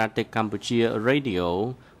Democratic Kampuchea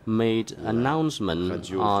Radio made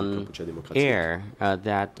announcement on air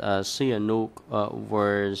that Sihanouk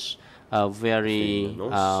was very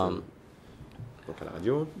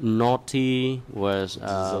naughty, was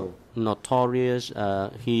notorious.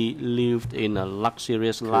 He lived in a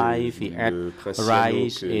luxurious life. He ate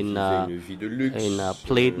rice in a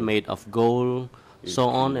plate made of gold, so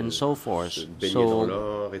on and so forth.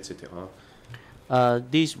 So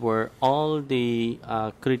these were all the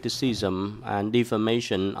criticism and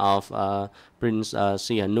defamation of Prince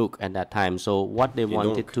Sihanouk at that time. So what they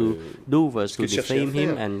wanted to do was to defame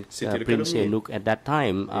him, and Prince Sihanouk at that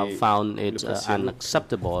time found it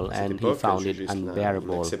unacceptable, and he found it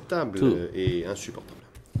unbearable too.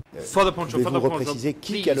 Father Poncho, please,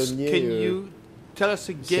 can you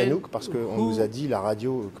Sihanouk, parce qu'on nous a dit la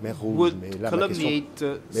radio Khmer Rouge, mais là ma question...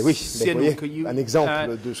 mais oui, mais vous voyez, un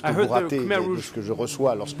exemple de ce que vous ratez, de ce que je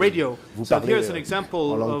reçois lorsque vous parlez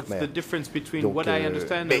en langue khmer. Donc,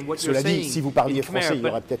 mais cela dit, si vous parliez français, il y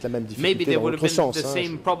aurait peut-être la même difficulté dans l'autre sens.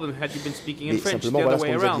 Mais simplement, voilà ce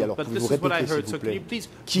qu'on nous a dit. Alors, pouvez-vous répéter, s'il vous plaît,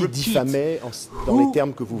 qui diffamait dans les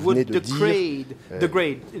termes que vous venez de dire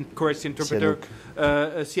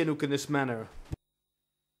Sihanouk in this manner?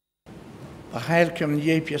 I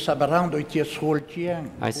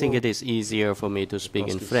think it is easier for me to speak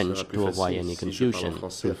in French to avoid any confusion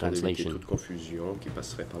in translation.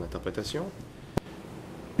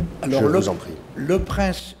 Alors, le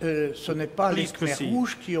prince, ce n'est pas les Khmer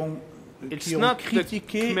rouges qui ont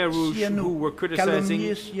critiqué Sihanouk,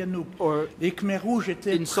 calomnié Sihanouk. Les Khmer rouges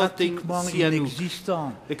étaient pratiquement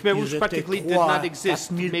inexistants. The Khmer Rouge practically did not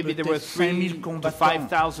exist. Maybe there were 3,000 to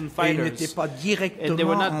 5,000 fighters. Et ils n'étaient pas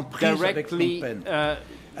directement en prise avec Phnom Penh.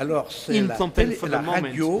 Alors, c'est la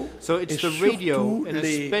radio, so it's the radio, and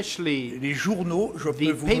especially les journaux. Je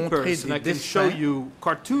peux vous montrer des dessins,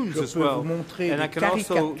 je peux vous montrer des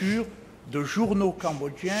caricatures de journaux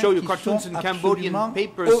cambodgiens qui sont absolument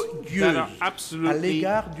odieuses à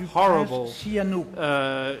l'égard du prince Sihanouk,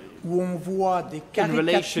 où on voit des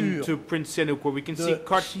caricatures de Sihanouk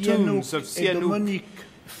et de Monique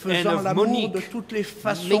faisant l'amour de toutes les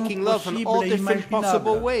façons possibles et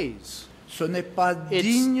imaginables. Ce n'est pas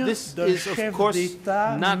digne d'un chef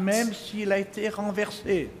d'État, même s'il a été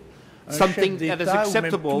renversé. Something that is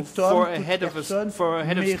acceptable for a head of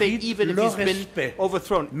state, even if he's been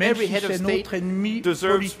overthrown. Every head of state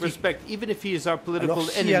deserves respect, even if he is our political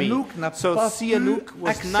enemy. So Sihanouk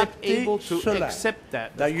was not able to accept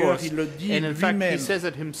that, of course. And in fact, he says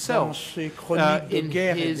it himself in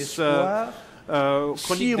his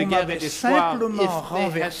si on m'avait simplement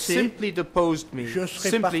renversé, simply deposed me, je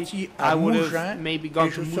serais parti à Mougins et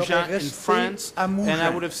je serais resté à Mougins.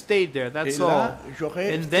 Et là,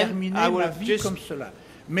 j'aurais terminé ma vie comme cela.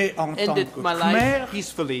 Mais en tant que Khmer,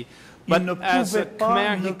 il ne pouvait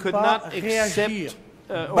pas ne pas réagir.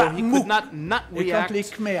 Or he could not react to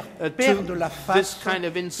this kind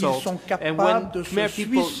of insult. And when Khmer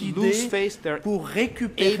people lose face, they're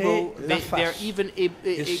even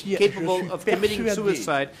capable of committing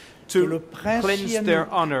suicide to cleanse their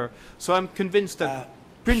honor. So I'm convinced that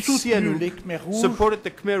Prince Sihanouk supported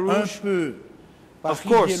the Khmer Rouge, of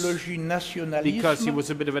course, because he was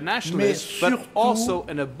a bit of a nationalist, but also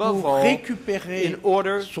and above all, in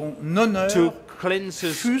order to cleanse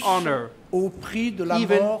his honor. Au prix de la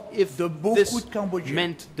mort de beaucoup de Cambodgiens.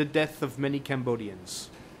 Meant the death of many Cambodians.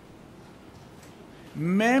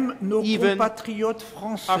 Même nos compatriotes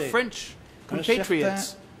français, our French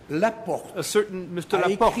compatriots, Laporte, a certain Mr. a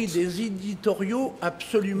Laporte, écrit des éditoriaux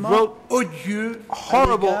absolument odieux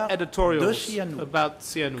horrible editorials about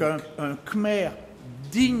Sihanouk, qu'un Khmer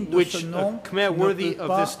digne de ce nom ne peut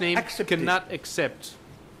pas accepter. Cannot accept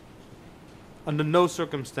under no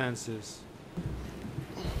circumstances.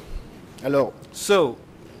 Alors,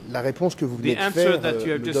 la réponse que vous venez de faire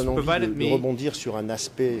me donne envie de rebondir sur un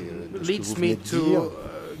aspect de ce que vous venez de dire,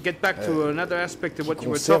 qui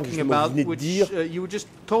concerne justement, vous venez de dire, je ne sais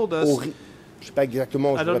pas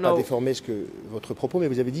exactement, je ne voudrais pas déformer votre propos, mais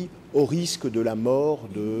vous avez dit au risque de la mort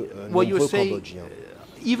de nombreux Cambodgiens.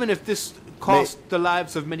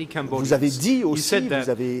 Vous avez dit aussi, vous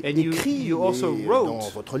avez écrit dans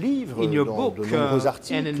votre livre, dans de nombreux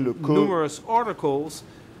articles, que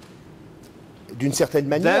d'une certaine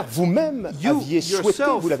manière, vous-même aviez souhaité,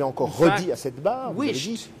 vous l'avez encore redit à cette barre, vous avez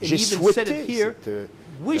dit, j'ai souhaité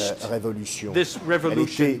cette révolution. Elle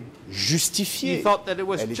était justifiée,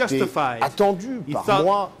 elle était attendue par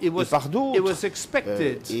moi et par d'autres,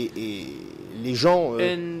 et les gens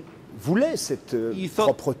voulaient cette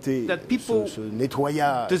propreté, ce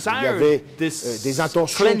nettoyage. Il y avait des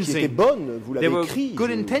intentions qui étaient bonnes, vous l'avez écrit,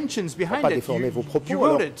 je ne vais pas déformer vos propos.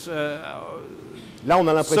 Alors, là, on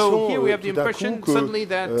a l'impression tout d'un coup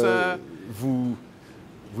que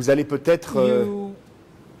vous allez peut-être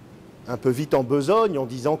un peu vite en besogne en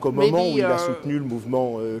disant qu'au moment où il a soutenu le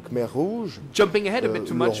mouvement Khmer Rouge,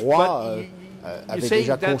 le roi avait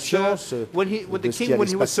déjà conscience de ce qui allait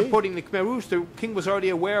se passer.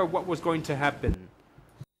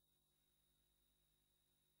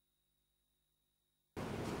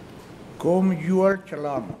 Comme Yuval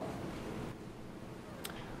Chalam.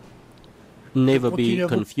 Never be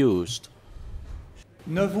confused.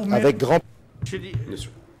 Avec grand.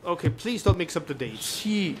 Okay, please don't mix up the dates.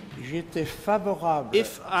 Si j'étais favorable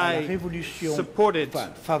à la révolution,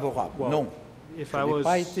 favorable, non. If I was,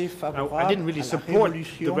 I didn't really support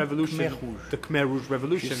the revolution, the Khmer Rouge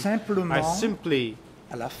revolution. I simply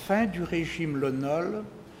à la fin du régime Lon Nol,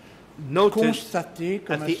 constaté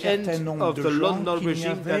comme un certain nombre de gens qu'il n'y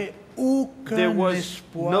avait aucun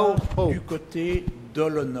espoir du côté de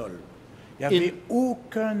Lon Nol. Il n'y avait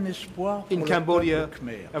aucun espoir pour Cambodia,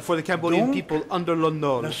 for the Cambodian Donc, people under Lon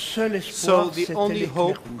Nol. Le seul espoir, so the only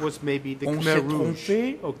hope was maybe the Khmer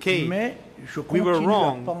Rouge. Okay, we were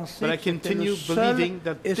wrong, but I continue believing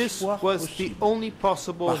that this was the only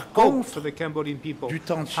possible hope for the Cambodian people.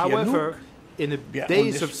 However, in the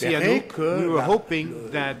days of Sihanouk, we were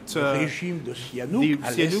hoping that the Sihanouk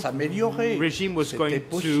regime was going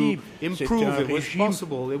to improve. It was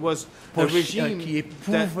possible. It was a regime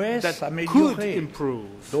that could improve.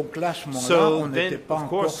 So then, of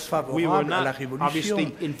course, we were not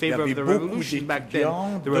obviously in favor of the revolution back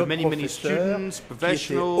then. There were many students,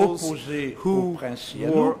 professionals who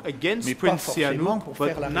were against Prince Sihanouk,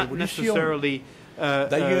 but not necessarily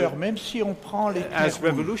D'ailleurs, même si on prend les as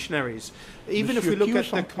revolutionaries. Even if we look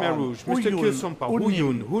at the Khmer Rouge, Mr. Khieu Samphan, Hu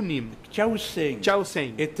Yun, Hu Nim, Chau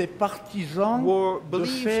Seng étaient partisans de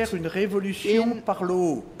faire une révolution par le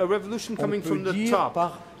haut. A revolution coming from the top.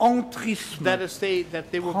 Par entrisme,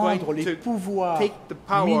 prendre les pouvoirs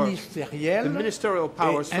ministériels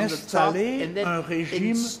et installer un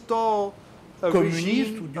régime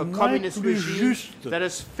communiste ou du moins plus juste,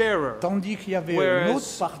 tandis qu'il y avait une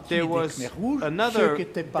autre partie des Khmer Rouges, ceux qui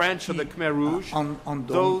étaient partis en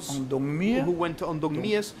Dongmir,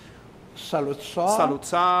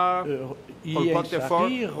 Salotsar,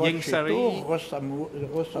 Ieng Sari,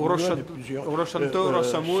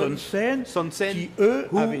 Son Sen, qui eux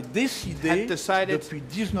avaient décidé depuis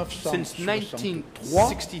 1963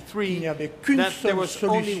 qu'il n'y avait qu'une seule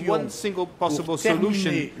solution pour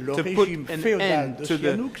terminer le régime féodal de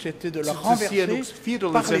Sihanouk, c'était de le renverser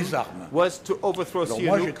par les armes. Alors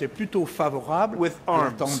moi j'étais plutôt favorable à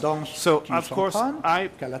la tendance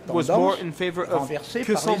qu'à la tendance renversée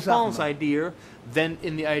par les armes. Idea than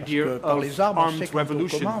in the idea of armed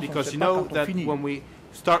revolution, because you know that when we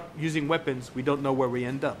start using weapons, we don't know where we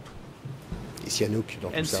end up.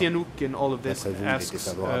 And Sihanouk in all of this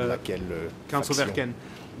asks Council Verken,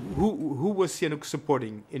 who was Sihanouk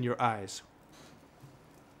supporting in your eyes?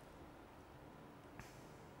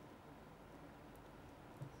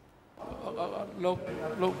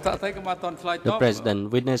 The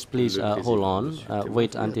President, witness, please hold on.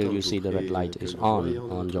 Wait until you see the red light is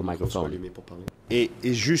on your microphone. Et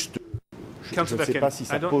juste, je ne sais pas si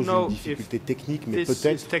ça pose une difficulté technique, mais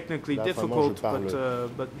peut-être, là vraiment je parle,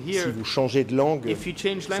 si vous changez de langue,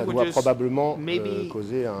 ça doit probablement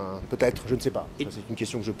causer un... Peut-être, je ne sais pas. C'est une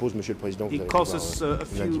question que je pose, Monsieur le Président, que vous allez pouvoir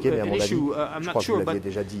nous indiquer, mais à mon avis, je crois que vous l'aviez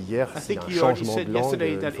déjà dit hier, s'il y a un changement de langue,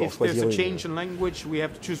 il faut en choisir une.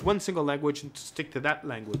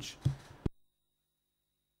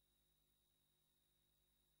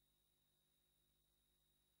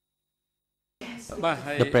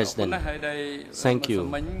 The President, thank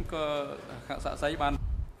you.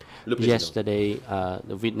 Yesterday,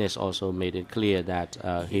 the witness also made it clear that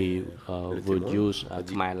he would use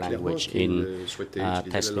Khmer language in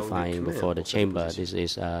testifying before the chamber. This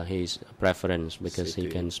is his preference because he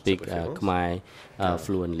can speak Khmer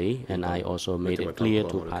fluently, and I also made it clear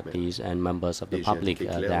to parties and members of the public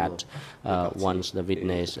that once the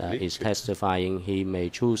witness is testifying, he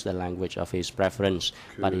may choose the language of his preference,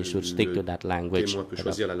 but he should stick to that language.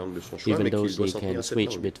 Even though he can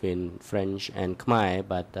switch between French and Khmer,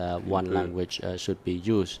 but one language should be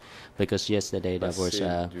used, because yesterday there was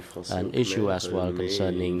an issue as well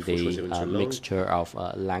concerning the mixture of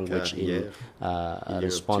language in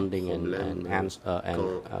responding and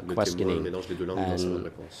questioning.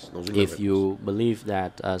 And if you believe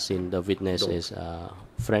that since the witness is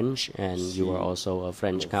French and you are also a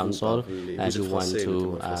French counsel and you want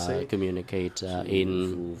to communicate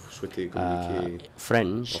in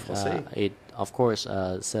French, it of course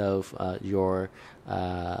serves your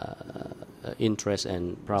interest,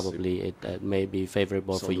 and probably it may be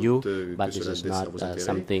favorable for you, but this is not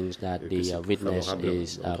some things that the witness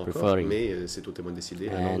is preferring.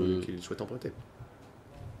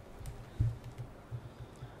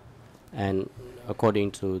 And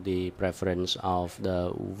according to the preference of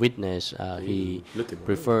the witness, he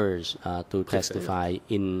prefers to testify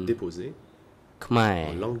in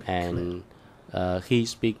Khmer, and he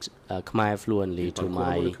speaks Khmer fluently to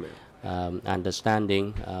my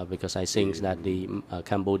understanding, because I think that the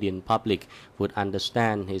Cambodian public would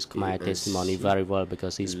understand his Khmer testimony very well,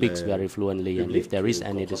 because he speaks very fluently, and if there is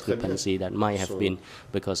any discrepancy, that might have been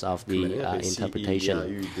because of the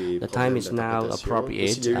interpretation. The time is now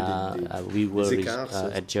appropriate. We will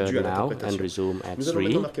adjourn now and resume at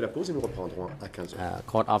 3.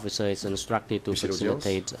 Court officer is instructed to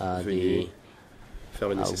facilitate the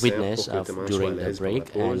witness during the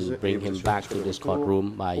break and bring him back to this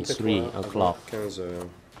courtroom by 3 o'clock.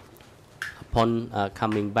 Upon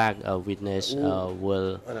coming back, a witness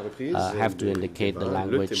will have to indicate the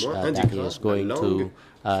language that he is going to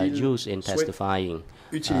use in testifying.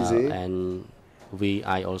 And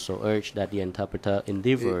I also urge that the interpreter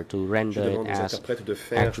endeavor to render it as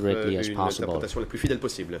accurately as possible.